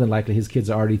 More than likely, his kids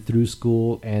are already through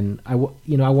school, and I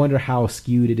wonder how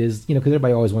skewed it is, because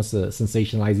everybody always wants to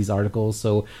sensationalize these articles,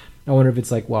 so I wonder if it's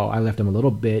like, well, I left them a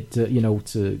little bit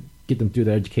to get them through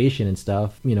their education and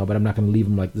stuff, but I'm not going to leave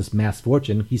them like this mass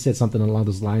fortune. He said something along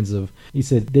those lines of, he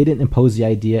said, they didn't impose the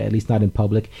idea, at least not in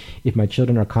public. If my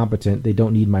children are competent, they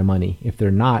don't need my money. If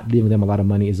they're not, leaving them a lot of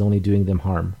money is only doing them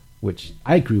harm, which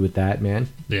I agree with that, man.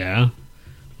 Yeah. Well,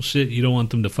 shit, you don't want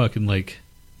them to fucking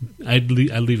I'd leave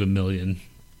 $1 million.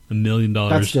 $1 million.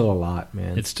 That's still a lot,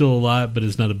 man. It's still a lot, but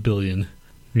it's not $1 billion.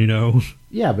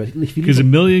 Yeah, but if you because $1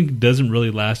 million doesn't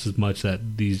really last as much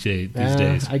these days.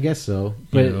 I guess so.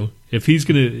 But if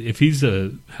he's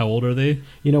how old are they?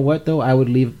 You know what though? I would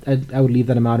leave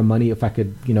that amount of money if I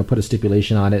could, put a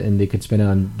stipulation on it, and they could spend it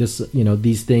on this,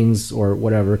 these things or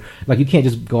whatever. Like you can't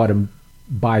just go out and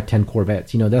buy 10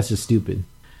 Corvettes. That's just stupid.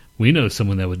 We know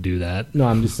someone that would do that. No,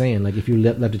 I'm just saying, like if you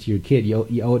left it to your kid,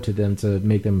 you owe it to them to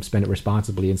make them spend it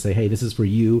responsibly and say, hey, this is for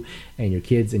you and your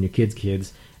kids and your kids'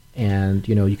 kids. And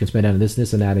you can spend it on this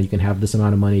and that, and you can have this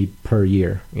amount of money per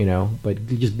year. But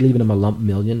just leaving them a lump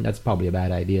million, that's probably a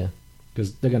bad idea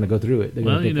because they're going to go through it.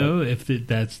 If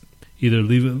that's either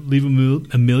leave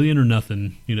 $1 million or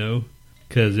nothing.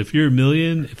 Because if you're $1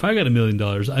 million, if I got $1 million,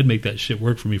 I'd make that shit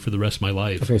work for me for the rest of my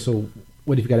life. Okay, so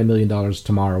what if you got $1 million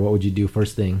tomorrow? What would you do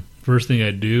first thing? First thing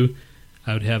I'd do,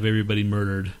 I would have everybody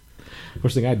murdered.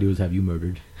 First thing I'd do is have you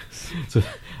murdered. So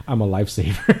I'm a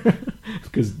lifesaver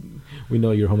because we know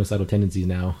your homicidal tendencies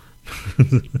now.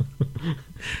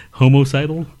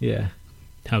 Homicidal? Yeah.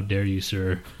 How dare you,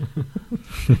 sir?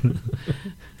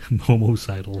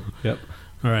 Homicidal. Yep.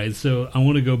 All right, so I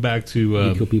want to go back to...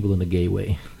 you kill people in a gay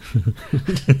way.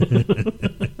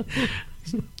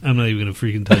 I'm not even going to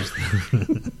freaking touch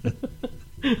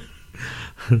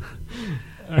that.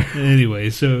 Anyway,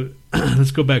 so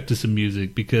let's go back to some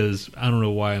music because I don't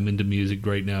know why I'm into music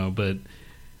right now, but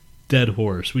Dead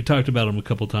Horse. We talked about him a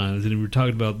couple times, and we were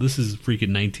talking about this is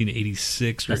freaking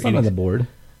 1986 or That's not on the board.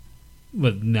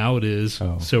 But now it is.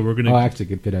 Oh. So we're gonna. Oh, actually,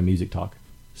 could fit on Music Talk.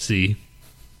 See,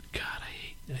 God,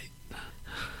 I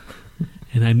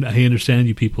and I understand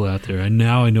you people out there.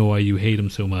 Now I know why you hate him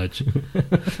so much.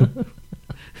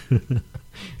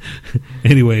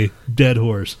 Anyway, Dead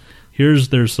Horse. Here's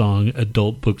their song,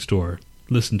 Adult Bookstore.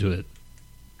 Listen to it.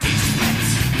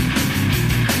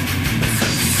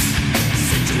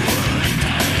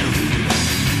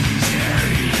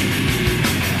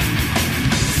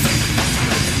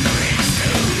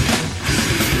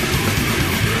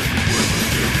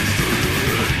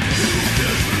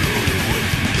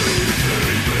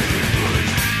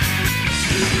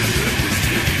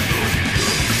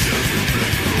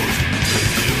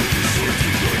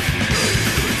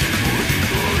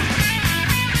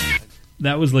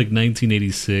 That was like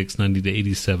 1986, 90 to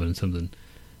 87 something.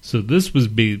 So those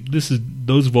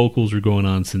vocals are going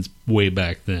on since way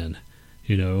back then,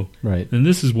 you know? Right. And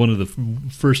this is one of the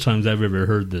first times I've ever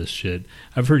heard this shit.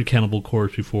 I've heard Cannibal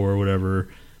Corpse before or whatever,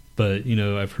 but, you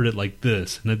know, I've heard it like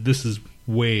this. And this is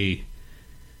way...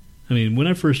 I mean, when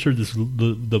I first heard this,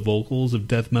 the vocals of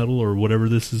death metal or whatever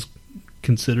this is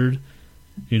considered,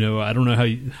 you know, I don't know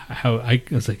how I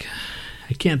was like,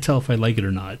 I can't tell if I like it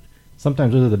or not.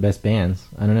 Sometimes those are the best bands.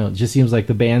 I don't know. It just seems like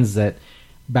the bands that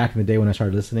back in the day when I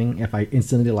started listening, if I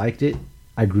instantly liked it,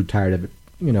 I grew tired of it,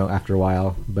 you know, after a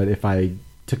while. But if I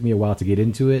took me a while to get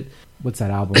into it, what's that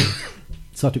album?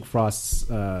 Celtic Frost's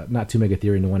Not Too Mega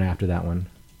Theory and the one after that one.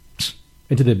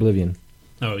 Into the Oblivion.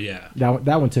 Oh, yeah.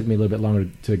 That one took me a little bit longer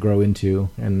to grow into,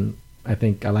 and I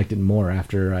think I liked it more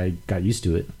after I got used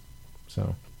to it.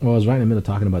 So, well, I was right in the middle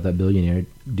talking about that billionaire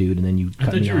dude, and then you cut me off.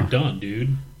 I thought you were done,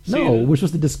 dude. No, we're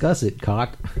supposed to discuss it,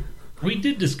 cock. We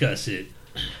did discuss it.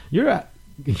 Your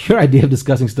idea of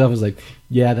discussing stuff is like,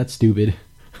 yeah, that's stupid.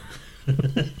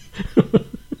 I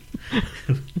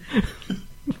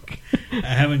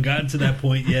haven't gotten to that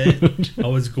point yet. I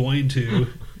was going to.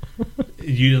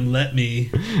 You didn't let me.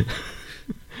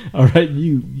 All right,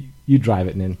 you drive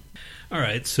it, then. All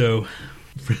right, so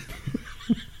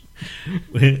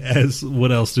as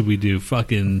what else did we do?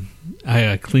 Fucking,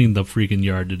 I cleaned the freaking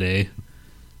yard today.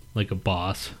 Like a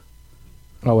boss.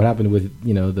 Oh, what happened with,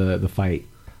 you know, the fight?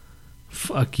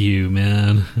 Fuck you,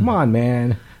 man. Come on,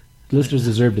 man. Listeners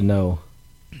deserve to know.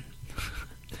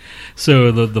 So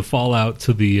the fallout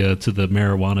to the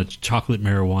marijuana, chocolate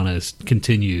marijuana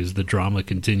continues. The drama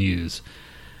continues.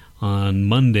 On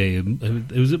Monday,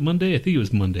 was it Monday? I think it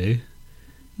was Monday.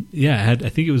 Yeah, I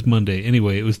think it was Monday.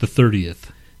 Anyway, it was the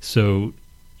 30th. So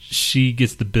she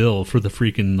gets the bill for the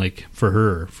freaking, like,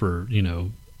 for you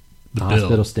know, the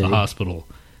hospital stay. The hospital.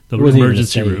 The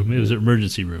emergency room. It was an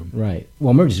emergency room. Right.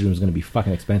 Well, emergency room is going to be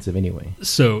fucking expensive anyway.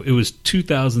 So it was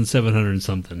 $2,700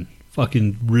 something.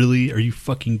 Fucking really? Are you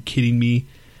fucking kidding me?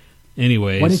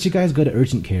 Anyways. Why didn't you guys go to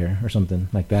urgent care or something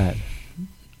like that?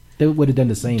 They would have done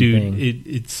the same thing.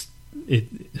 Dude,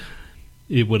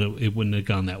 it wouldn't have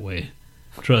gone that way.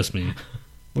 Trust me.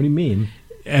 What do you mean?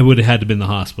 It would have had to been the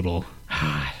hospital.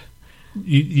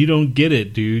 You don't get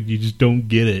it, dude. You just don't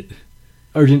get it.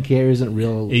 Urgent care isn't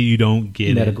real. You don't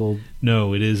get medical.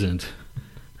 No, it isn't.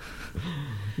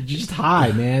 They're just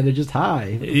high, man. They're just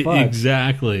high.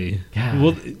 Exactly. God.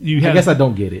 Well, I guess I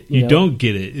don't get it. You don't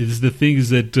get it. It's the thing is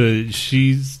that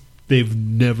they've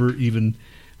never even.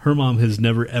 Her mom has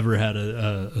never ever had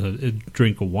a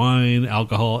drink of wine,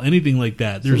 alcohol, anything like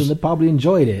that. So they probably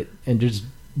enjoyed it and just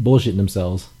bullshitting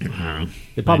themselves.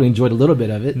 They probably enjoyed a little bit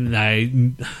of it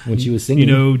when she was singing.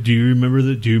 You know, do you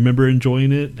remember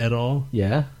enjoying it at all?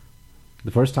 Yeah,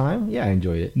 the first time. Yeah, I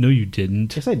enjoyed it. No, you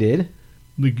didn't. Yes, I did.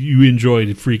 Like, you enjoyed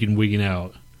freaking wigging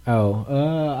out. Oh,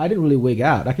 I didn't really wig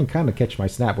out. I can kind of catch my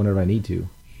snap whenever I need to.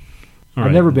 All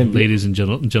right, never been. Ladies and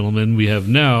gentlemen, we have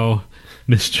now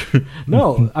Mr.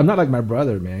 No, I'm not like my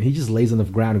brother, man. He just lays on the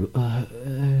ground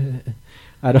and goes,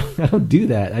 I don't do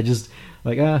that. I just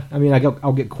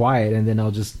I'll get quiet and then I'll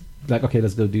just like, okay,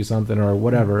 let's go do something or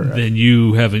whatever. Then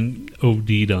you haven't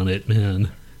OD'd on it,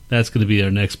 man. That's going to be our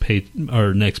next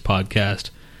podcast.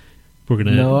 He's going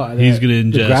to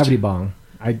ingest the gravity bong.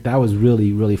 That was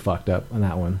really, really fucked up on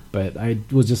that one. But I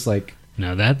was just like,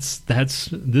 no, this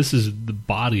is the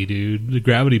body, dude. The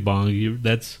gravity bong.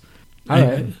 All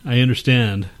right. I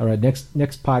understand. All right, next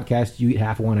podcast, you eat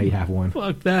half one, I eat half one.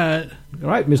 Fuck that. All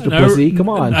right, Mr. Pussy, come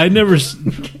on. I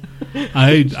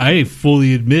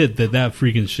fully admit that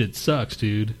freaking shit sucks,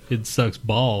 dude. It sucks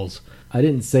balls. I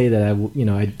didn't say that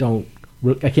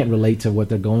I can't relate to what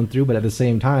they're going through, but at the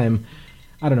same time,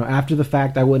 I don't know. After the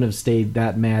fact, I wouldn't have stayed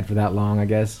that mad for that long, I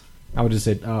guess. I would just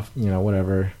say, oh,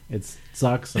 whatever. It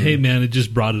sucks. Hey, man, it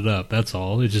just brought it up. That's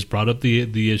all. It just brought up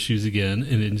the issues again,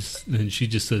 and she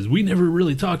just says, we never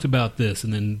really talked about this,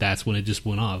 and then that's when it just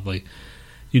went off. Like,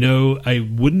 I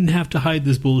wouldn't have to hide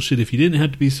this bullshit if you didn't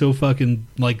have to be so fucking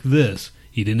like this.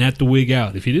 You didn't have to wig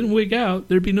out. If you didn't wig out,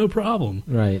 there'd be no problem.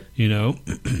 Right.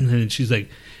 And she's like,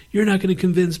 you're not going to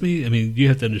convince me. I mean, you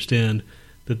have to understand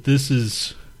that this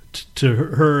is, to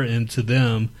her and to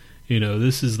them,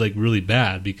 this is like really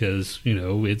bad because,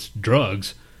 it's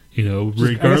drugs, regardless.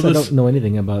 I guess I don't know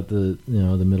anything about the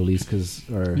Middle East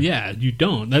Yeah, you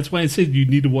don't. That's why I said you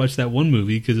need to watch that one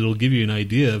movie because it'll give you an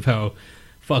idea of how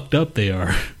fucked up they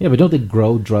are. Yeah, but don't they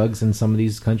grow drugs in some of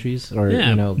these countries? Or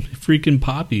freaking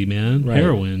poppy, man, right.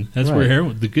 Heroin. That's where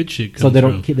the good shit comes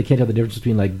from. So they can't tell the difference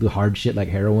between like the hard shit like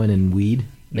heroin and weed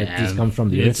that just comes from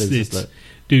the earth.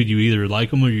 Dude, you either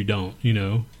like them or you don't.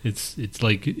 It's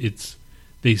like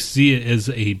they see it as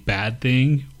a bad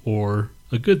thing or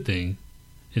a good thing.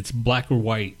 It's black or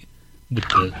white. With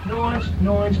the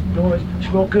noise,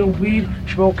 smoking weed,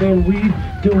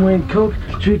 doing coke,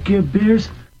 drinking beers.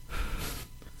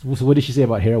 So what did she say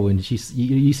about heroin?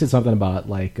 You said something about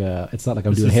like it's not like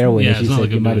I'm doing heroin. Yeah, and she said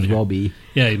like you might as well be.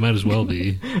 Yeah, you might as well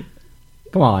be.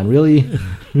 Come on, really?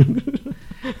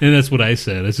 And that's what I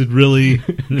said. I said, really?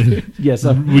 Yes.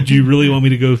 Would you really want me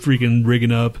to go freaking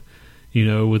rigging up,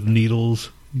 with needles?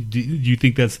 Do you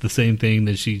think that's the same thing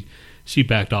that she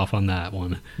backed off on that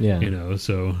one? Yeah.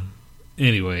 So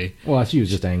anyway. Well, she was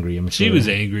just angry. She was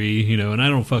angry, and I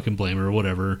don't fucking blame her or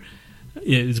whatever.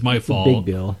 It's my fault. It's a big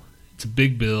bill. It's a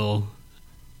big bill.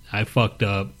 I fucked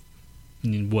up.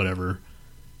 Whatever.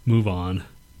 Move on.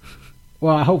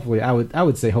 Well, hopefully, I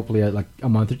would say hopefully like a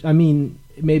month. I mean,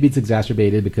 maybe it's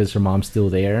exacerbated because her mom's still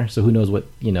there. So who knows what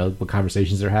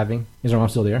conversations they're having? Is her mom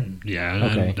still there? Yeah.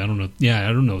 Okay. I don't know. Yeah,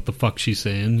 I don't know what the fuck she's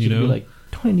saying. She'd be like,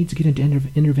 Tony needs to get into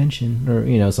intervention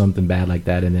or something bad like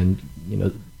that, and then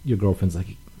your girlfriend's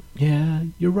like, yeah,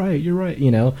 you're right.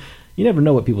 You never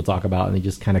know what people talk about, and they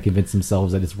just kind of convince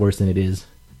themselves that it's worse than it is.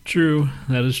 True,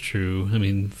 that is true. I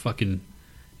mean, fucking,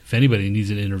 if anybody needs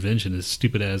an intervention, it's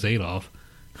stupid ass Adolf.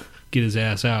 Get his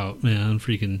ass out, man.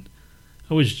 Freaking,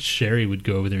 I wish Sherry would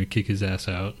go over there and kick his ass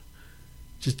out.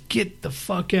 Just get the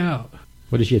fuck out.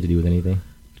 What does she have to do with anything?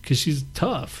 Because she's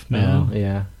tough, man. Oh,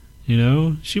 yeah.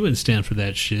 She wouldn't stand for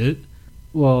that shit.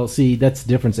 Well, see, that's the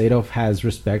difference. Adolf has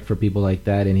respect for people like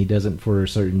that, and he doesn't for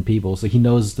certain people. So he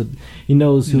knows who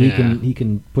he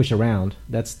can push around.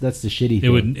 That's the shitty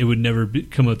thing. It would never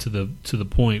come up to the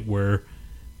point where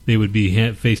they would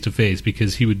be face to face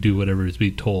because he would do whatever is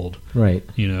being told. Right.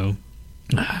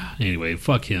 Anyway,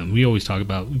 fuck him. We always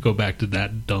go back to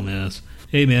that dumbass.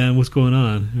 Hey man, what's going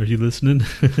on? Are you listening?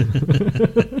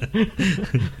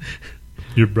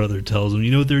 Your brother tells him,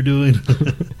 you know what they're doing?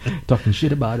 Talking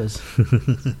shit about us.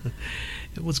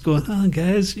 What's going on,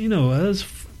 guys? You know us.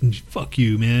 Fuck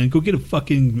you, man. Go get a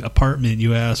fucking apartment,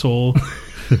 you asshole.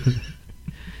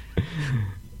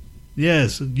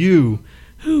 Yes, you.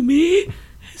 Who, me?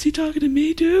 Is he talking to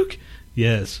me, Duke?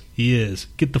 Yes, he is.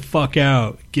 Get the fuck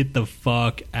out. Get the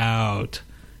fuck out.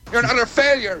 You're an utter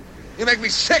failure. You make me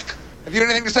sick. Have you got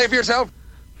anything to say for yourself?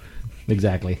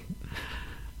 Exactly.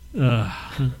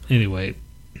 Anyway,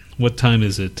 what time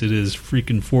is it? It is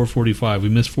freaking 4:45. We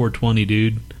missed 4:20,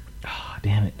 dude. Oh,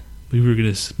 damn it. We were going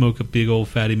to smoke a big old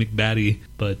fatty McBatty,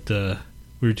 but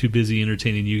we were too busy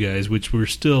entertaining you guys, which I'm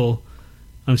still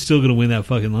going to win that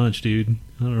fucking lunch, dude.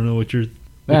 I don't know what you're...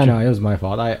 No, it was my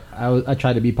fault. I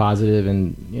tried to be positive,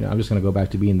 and I'm just going to go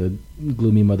back to being the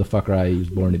gloomy motherfucker I was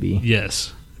born to be.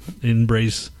 Yes.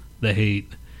 Embrace the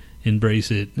hate. Embrace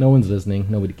it. No one's listening.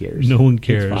 Nobody cares. No one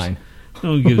cares. It's fine.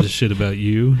 No one gives a shit about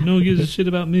you. No one gives a shit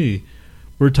about me.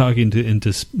 We're talking into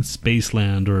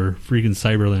Spaceland or freaking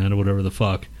Cyberland or whatever the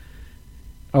fuck.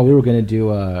 Oh, we were going to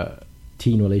do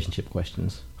teen relationship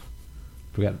questions.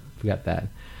 Forgot that.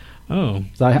 Oh,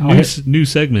 so new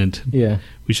segment. Yeah.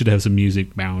 We should have some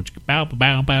music. Teen porno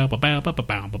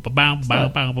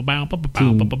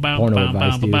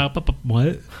advice, dude.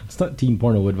 What? It's not teen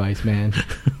porno advice, man.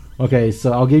 Okay,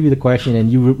 so I'll give you the question,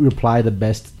 and you reply the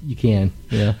best you can.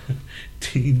 Yeah.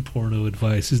 Teen porno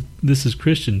advice. This is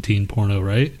Christian teen porno,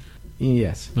 right?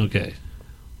 Yes. Okay.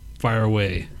 Fire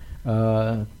away.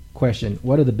 Question: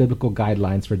 what are the biblical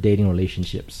guidelines for dating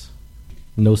relationships?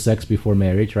 No sex before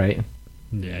marriage, right?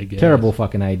 Yeah, I guess. Terrible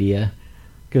fucking idea.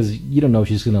 Because you don't know if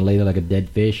she's going to lay there like a dead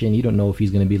fish, and you don't know if he's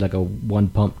going to be like a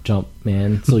one-pump chump,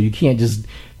 man. So you can't just,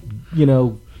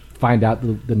 find out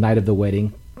the night of the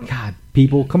wedding. God,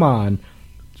 people, come on.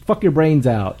 Fuck your brains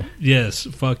out. Yes,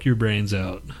 fuck your brains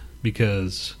out.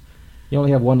 Because... you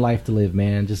only have one life to live,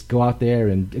 man. Just go out there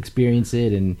and experience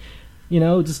it and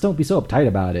just don't be so uptight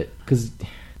about it. Because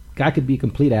guy could be a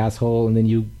complete asshole, and then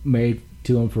you married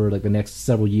to him for like the next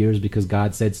several years because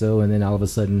God said so, and then all of a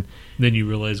sudden, then you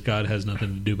realize God has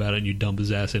nothing to do about it, and you dump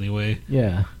his ass anyway.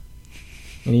 Yeah,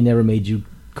 and he never made you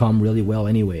come really well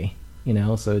anyway.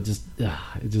 So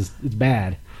it's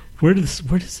bad. Where does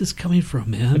this coming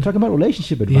from, man? I'm talking about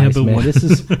relationship advice, man. This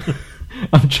is.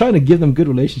 I'm trying to give them good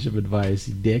relationship advice,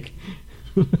 you dick.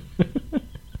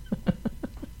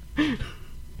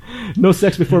 No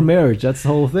sex before marriage. That's the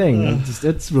whole thing.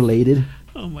 It's related.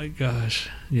 Oh my gosh.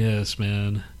 Yes,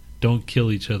 man. Don't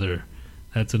kill each other.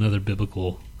 That's another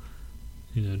biblical.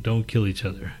 Don't kill each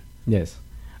other. Yes.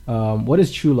 What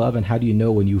is true love, and how do you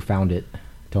know when you found it,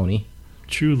 Tony?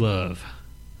 True love.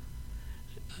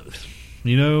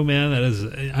 Man,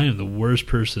 I am the worst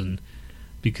person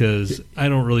because I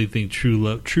don't really think true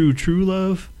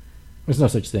love. There's no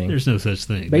such thing. There's no such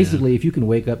thing. Basically, man. if you can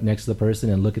wake up next to the person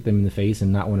and look at them in the face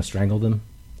and not want to strangle them,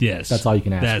 yes, that's all you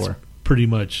can ask for. That's pretty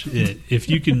much it. If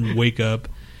you can wake up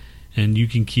and you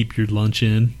can keep your lunch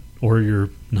in, or your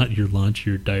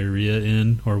diarrhea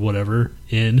in, or whatever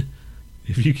in,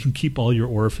 if you can keep all your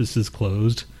orifices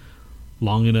closed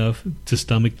long enough to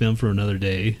stomach them for another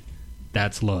day,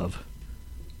 that's love.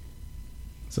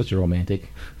 Such a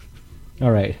romantic.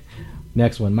 All right.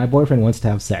 Next one. My boyfriend wants to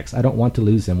have sex. I don't want to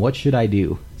lose him. What should I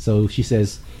do? So she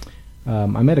says, I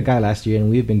met a guy last year and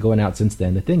we've been going out since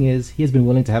then. The thing is, he has been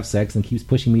willing to have sex and keeps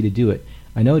pushing me to do it.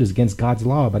 I know it is against God's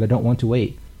law, but I don't want to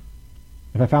wait.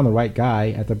 If I found the right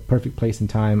guy at the perfect place and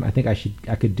time, I think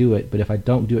I could do it. But if I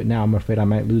don't do it now, I'm afraid I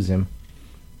might lose him.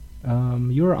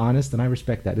 You are honest, and I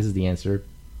respect that. This is the answer.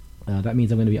 That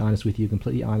means I'm going to be honest with you,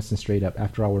 completely honest and straight up.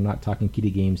 After all, we're not talking kiddie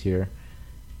games here.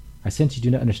 I sense you do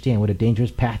not understand what a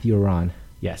dangerous path you are on.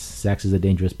 Yes, sex is a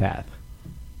dangerous path.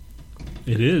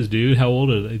 It is, dude. How old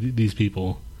are these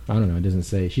people? I don't know. It doesn't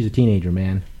say. She's a teenager,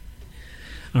 man.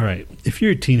 All right. If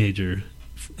you're a teenager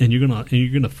and you're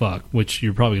gonna fuck, which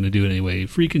you're probably gonna do anyway,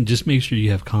 freaking just make sure you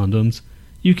have condoms.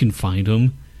 You can find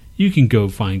them. You can go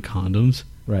find condoms.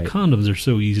 Right. Condoms are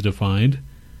so easy to find.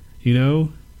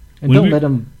 And don't let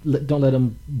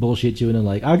them bullshit you and then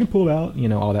like I can pull out.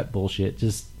 All that bullshit.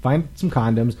 Just find some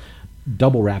condoms.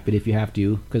 Double wrap it if you have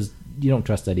to, because you don't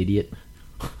trust that idiot.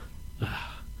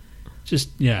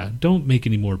 Don't make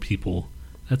any more people.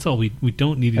 That's all we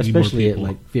don't need any more people. Especially at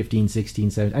like 15, 16,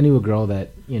 17. I knew a girl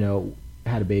that,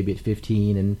 had a baby at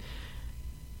 15 and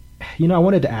I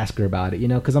wanted to ask her about it,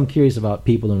 because I'm curious about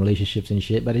people and relationships and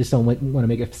shit, but I just don't want to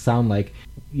make it sound like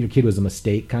your kid was a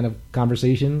mistake kind of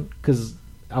conversation, because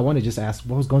I want to just ask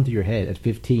what was going through your head at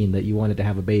 15 that you wanted to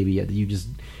have a baby, that you just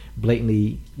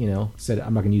blatantly, said,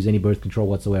 I'm not going to use any birth control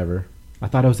whatsoever. I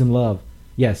thought I was in love.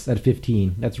 Yes, at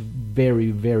 15. That's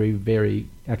very, very, very...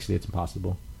 Actually, it's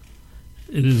impossible.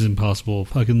 It is impossible.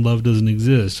 Fucking love doesn't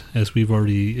exist, as we've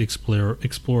already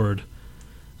explored.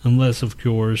 Unless, of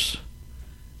course,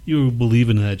 you believe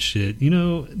in that shit.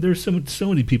 There's so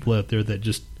many people out there that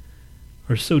just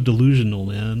are so delusional,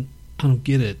 man. I don't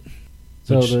get it.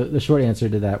 So the short answer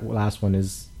to that last one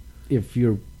is, if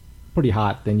you're pretty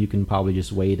hot, then you can probably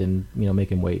just wait and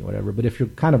make him wait, whatever. But if you're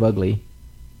kind of ugly,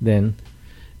 then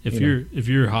if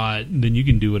you're hot, then you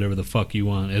can do whatever the fuck you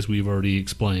want, as we've already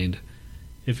explained.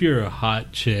 If you're a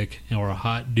hot chick or a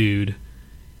hot dude,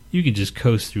 you can just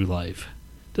coast through life.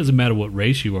 Doesn't matter what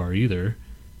race you are either,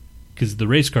 because the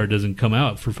race card doesn't come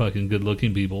out for fucking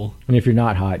good-looking people. And if you're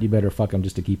not hot, you better fuck them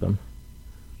just to keep them.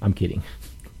 I'm kidding.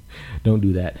 Don't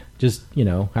do that. Just,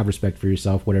 have respect for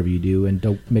yourself, whatever you do, and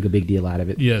don't make a big deal out of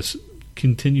it. Yes.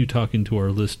 Continue talking to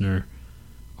our listener.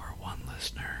 Our one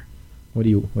listener. What do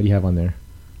you have on there?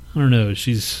 I don't know.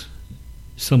 She's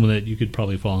someone that you could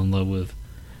probably fall in love with.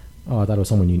 Oh, I thought it was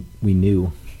someone we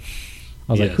knew.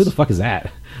 I was Yes. like, who the fuck is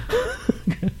that?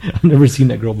 I've never seen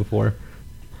that girl before.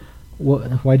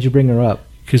 Why'd you bring her up?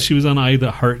 Because she was on I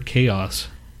the Heart Chaos.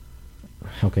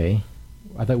 Okay.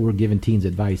 I thought we were giving teens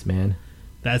advice, man.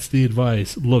 That's the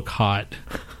advice. Look hot.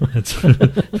 That's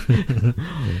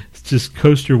just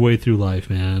coast your way through life,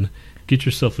 man. Get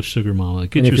yourself a sugar mama.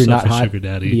 Get yourself a sugar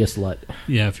daddy. Be a slut.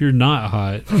 Yeah, if you're not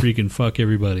hot, freaking fuck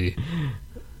everybody.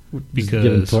 Because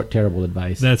give them terrible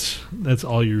advice. That's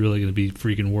all you're really going to be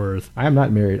freaking worth. I am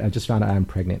not married. I just found out I'm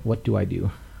pregnant. What do I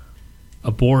do?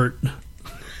 Abort.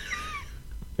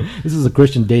 This is a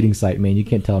Christian dating site, man. You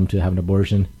can't tell them to have an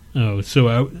abortion. Oh, so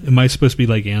am I supposed to be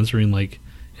like answering like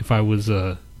if I was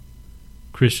a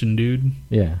Christian dude?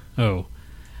 Yeah. Oh.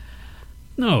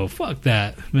 No, fuck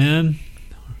that, man.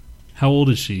 How old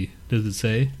is she? Does it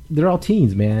say? They're all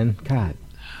teens, man. God.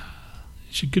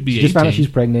 She could be 18. Just found out she's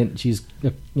pregnant. She's,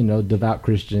 devout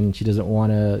Christian. She doesn't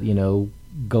want to,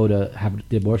 go to have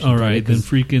the abortion. All right, then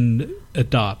freaking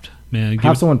adopt. Man,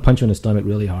 Have someone punch you in the stomach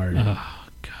really hard. Oh,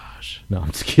 gosh. No,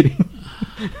 I'm just kidding.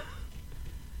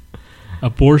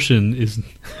 Abortion is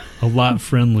a lot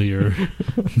friendlier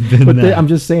than that. I'm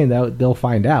just saying that they'll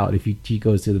find out if he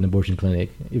goes to an abortion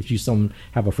clinic. If you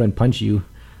have a friend punch you.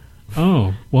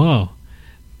 Oh, wow.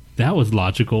 That was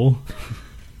logical.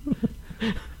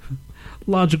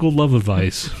 Logical love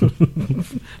advice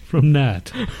from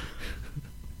Nhat.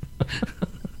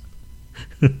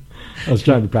 I was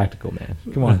trying to be practical, man.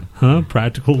 Come on. Huh?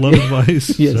 Practical love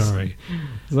advice? Yes. Sorry.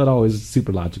 It's not always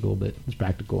super logical, but it's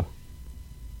practical.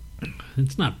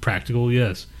 It's not practical,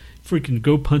 yes. Freaking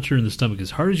go punch her in the stomach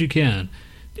as hard as you can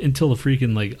until a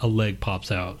freaking, like, a leg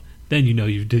pops out. Then you know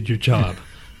you did your job.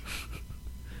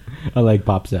 A leg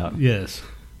pops out. Yes.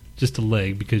 Just a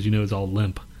leg because you know it's all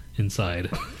limp inside.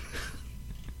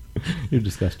 You're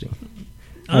disgusting.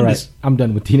 All right, I'm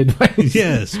done with teen advice.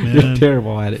 Yes, man. You're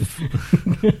terrible at it.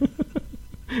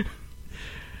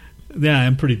 Yeah,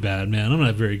 I'm pretty bad, man. I'm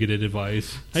not very good at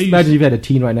advice. Imagine you've had a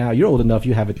teen right now. You're old enough.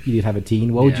 You did have a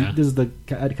teen. What would Yeah. you? This is the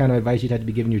kind of advice you'd have to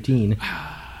be giving your teen.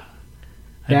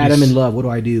 Dad, I'm in love. What do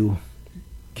I do?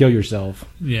 Kill yourself.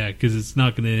 Yeah, because it's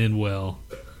not going to end well.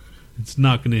 It's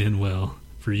not going to end well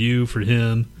for you, for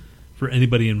him, for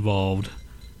anybody involved.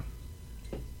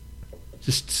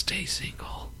 Just stay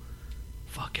single.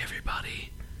 Fuck everybody.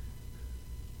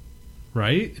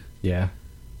 Right? Yeah.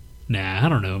 Nah, I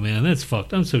don't know, man. That's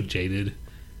fucked. I'm so jaded.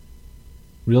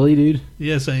 Really, dude?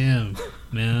 Yes, I am,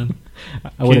 man.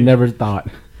 I would have never thought,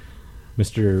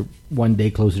 Mr. One Day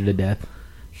Closer to Death.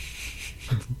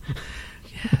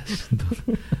 Yes.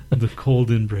 The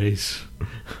cold embrace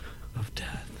of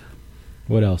death.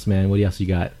 What else, man? What else you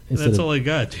got? That's all I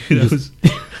got, dude.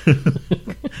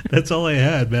 That's all I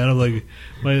had, man. I'm like,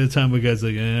 by the time we guys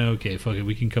like, okay, fuck it,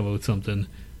 we can come up with something.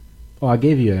 Oh, I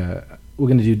gave you we're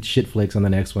going to do shit flicks on the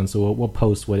next one, so we'll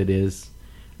post what it is.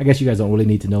 I guess you guys don't really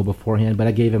need to know beforehand, but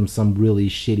I gave him some really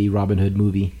shitty Robin Hood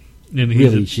movie. And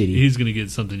really shitty. He's going to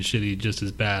get something shitty just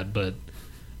as bad, but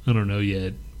I don't know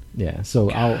yet. Yeah,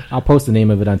 so I'll post the name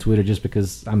of it on Twitter just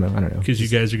because I don't know. Because you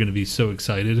guys are going to be so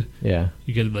excited. Yeah.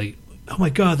 You're going to be like, oh my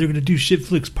god, they're going to do Shit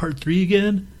Flicks Part 3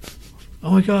 again?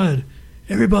 Oh my god,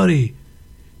 everybody,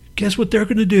 guess what they're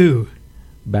going to do?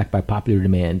 Back by popular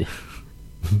demand.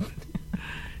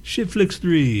 Shit Flicks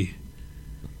 3.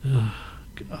 Oh,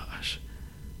 gosh.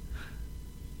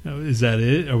 Is that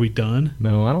it? Are we done?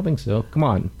 No, I don't think so. Come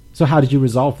on. So how did you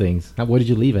resolve things? What did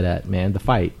you leave it at, man? The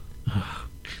fight.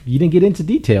 You didn't get into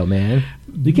detail, man.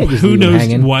 You can't just Who leave it knows?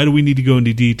 hanging. Why do we need to go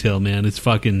into detail, man? It's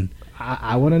fucking...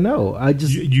 I want to know.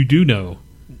 You do know.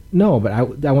 No, but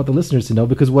I want the listeners to know,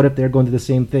 because what if they're going through the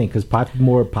same thing? Because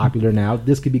more popular now.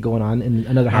 This could be going on in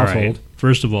another household. All right.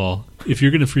 First of all, if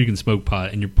you're going to freaking smoke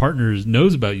pot and your partner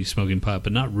knows about you smoking pot,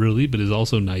 but not really, but is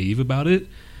also naive about it,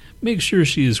 make sure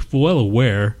she is well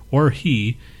aware, or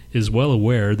he is well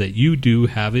aware, that you do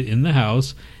have it in the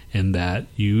house and that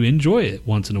you enjoy it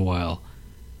once in a while,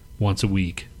 once a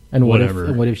week, and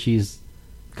whatever. What if she's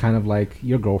kind of like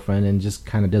your girlfriend and just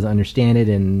kind of doesn't understand it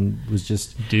and was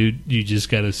just... Dude, you just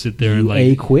got to sit there do and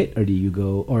you like... quit, or do you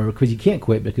go... Or because you can't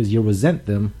quit because you resent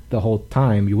them the whole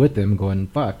time you're with them going,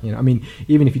 fuck. You know, I mean,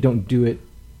 even if you don't do it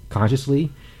consciously,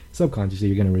 subconsciously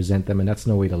you're going to resent them, and that's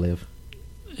no way to live.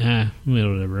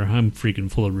 Whatever. I'm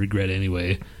freaking full of regret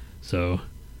anyway. So,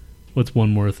 what's one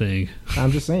more thing?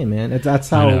 I'm just saying, man. That's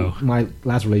how my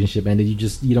last relationship ended.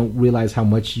 You don't realize how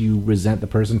much you resent the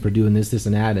person for doing this,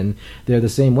 and that, and they're the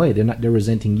same way. They're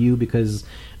resenting you because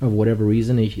of whatever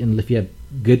reason. And if you have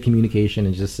good communication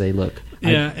and just say, look,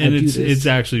 yeah, I do this. it's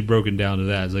actually broken down to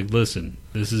that. It's like, listen,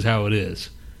 this is how it is.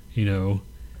 You know,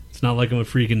 it's not like I'm a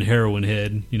freaking heroin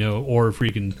head, you know, or a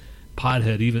freaking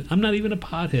pothead. Even I'm not even a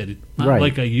pothead. Not right.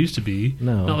 like I used to be.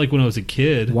 No, not like when I was a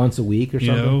kid. Once a week or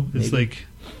something. You know, it's maybe. like,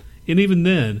 and even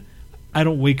then, I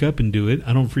don't wake up and do it.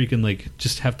 I don't freaking like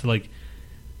just have to like,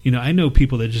 you know. I know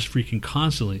people that just freaking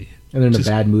constantly, and they're in a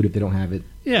bad mood if they don't have it.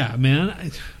 Yeah,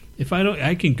 man. If I don't,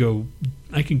 I can go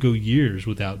years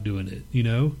without doing it. You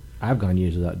know, I've gone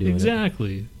years without doing it.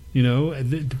 Exactly. You know,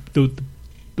 the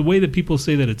way that people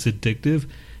say that it's addictive,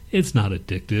 it's not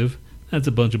addictive. That's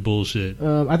a bunch of bullshit.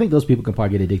 I think those people can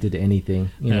probably get addicted to anything.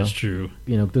 That's true.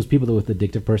 You know, those people with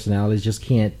addictive personalities just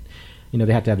can't. You know,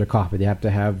 they have to have their coffee. They have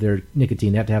to have their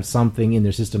nicotine. They have to have something in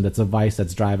their system that's a vice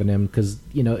that's driving them. Because,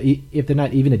 you know, if they're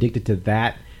not even addicted to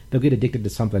that, they'll get addicted to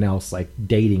something else, like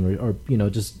dating or you know,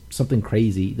 just something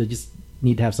crazy. They just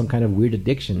need to have some kind of weird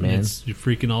addiction, man. You're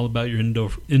freaking all about your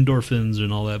endorphins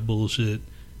and all that bullshit,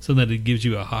 so that it gives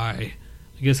you a high.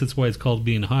 I guess that's why it's called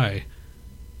being high,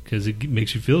 because it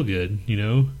makes you feel good, you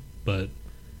know. But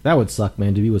That would suck,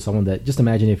 man, to be with someone that. Just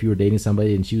imagine if you were dating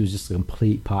somebody and she was just a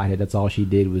complete pothead. That's all she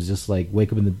did was just like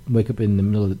wake up in the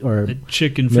middle of or That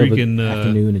chicken middle of freaking the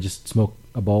afternoon and just smoke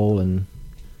a bowl and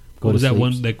go what was to that sleep.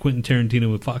 one that Quentin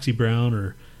Tarantino with Foxy Brown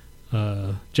or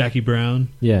Jackie Brown?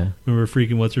 Yeah, Remember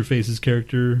freaking what's her face's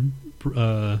character,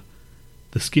 the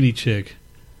skinny chick.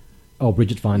 oh,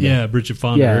 Bridget Fonda. Yeah, Bridget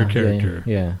Fonda, yeah, her character.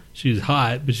 Yeah. She's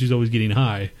hot, but she's always getting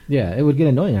high. Yeah, it would get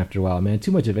annoying after a while, man.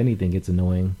 Too much of anything gets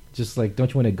annoying. Just like,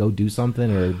 don't you want to go do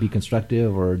something or be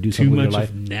constructive or do Too something with much your life?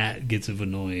 of Nhat gets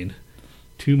annoying.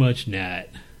 Too much Nhat.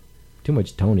 Too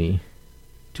much Tony.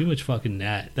 Too much fucking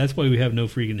Nhat. That's why we have no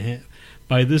freaking.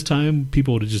 By this time,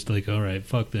 people would have just like, all right,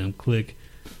 fuck them, click.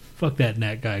 Fuck that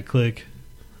Nhat guy, click.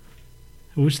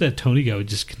 I wish that Tony guy would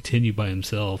just continue by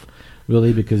himself.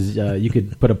 Really? Because you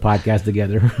could put a podcast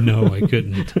together. No, I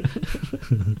couldn't.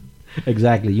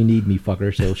 Exactly. You need me,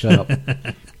 fucker, so shut up.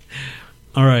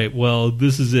 All right, well,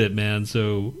 this is it, man.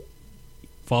 So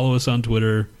follow us on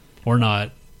Twitter or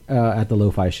not. At the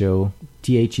Lo-Fi Show.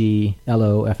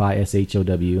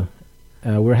 TheLofishow.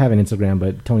 We're having Instagram,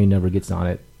 but Tony never gets on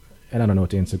it. And I don't know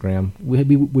what to Instagram.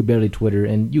 We barely Twitter,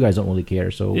 and you guys don't really care,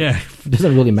 so Yeah. it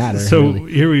doesn't really matter. So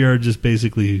really. here we are, just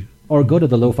basically. Or go to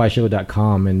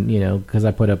thelofishow.com and, because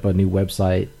I put up a new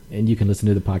website and you can listen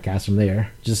to the podcast from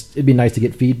there. Just, it'd be nice to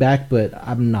get feedback, but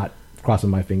I'm not crossing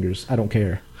my fingers. I don't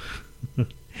care.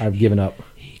 I've given up.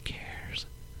 He cares.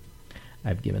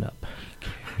 I've given up. He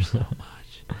cares so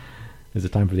much. Is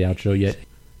it time for the outro yet?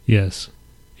 Yes.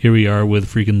 Here we are with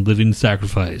freaking Living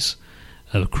Sacrifice,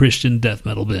 a Christian death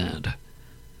metal band,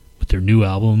 with their new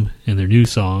album and their new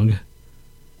song.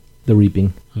 The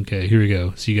Reaping. Okay, here we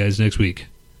go. See you guys next week.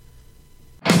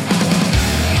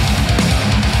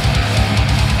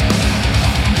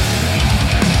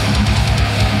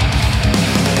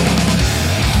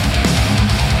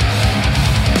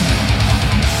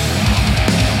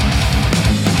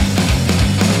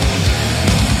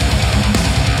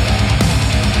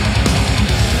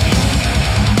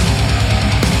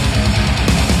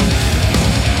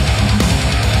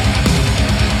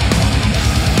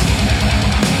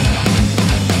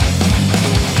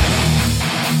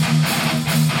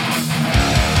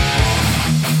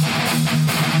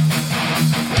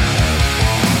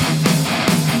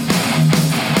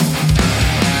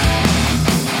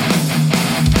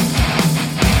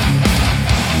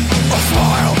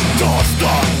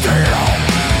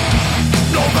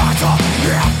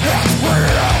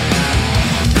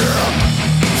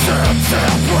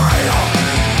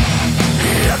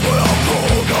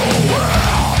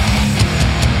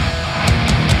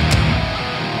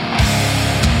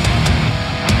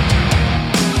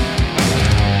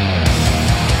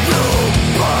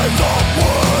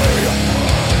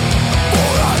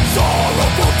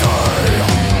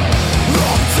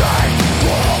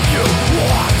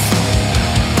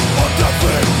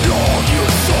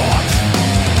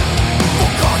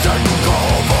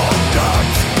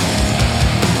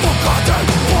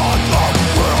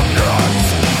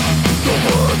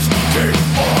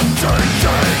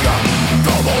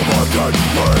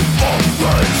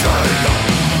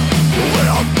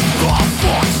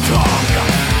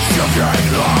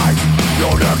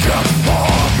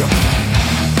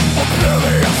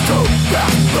 Oblivious to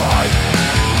that light.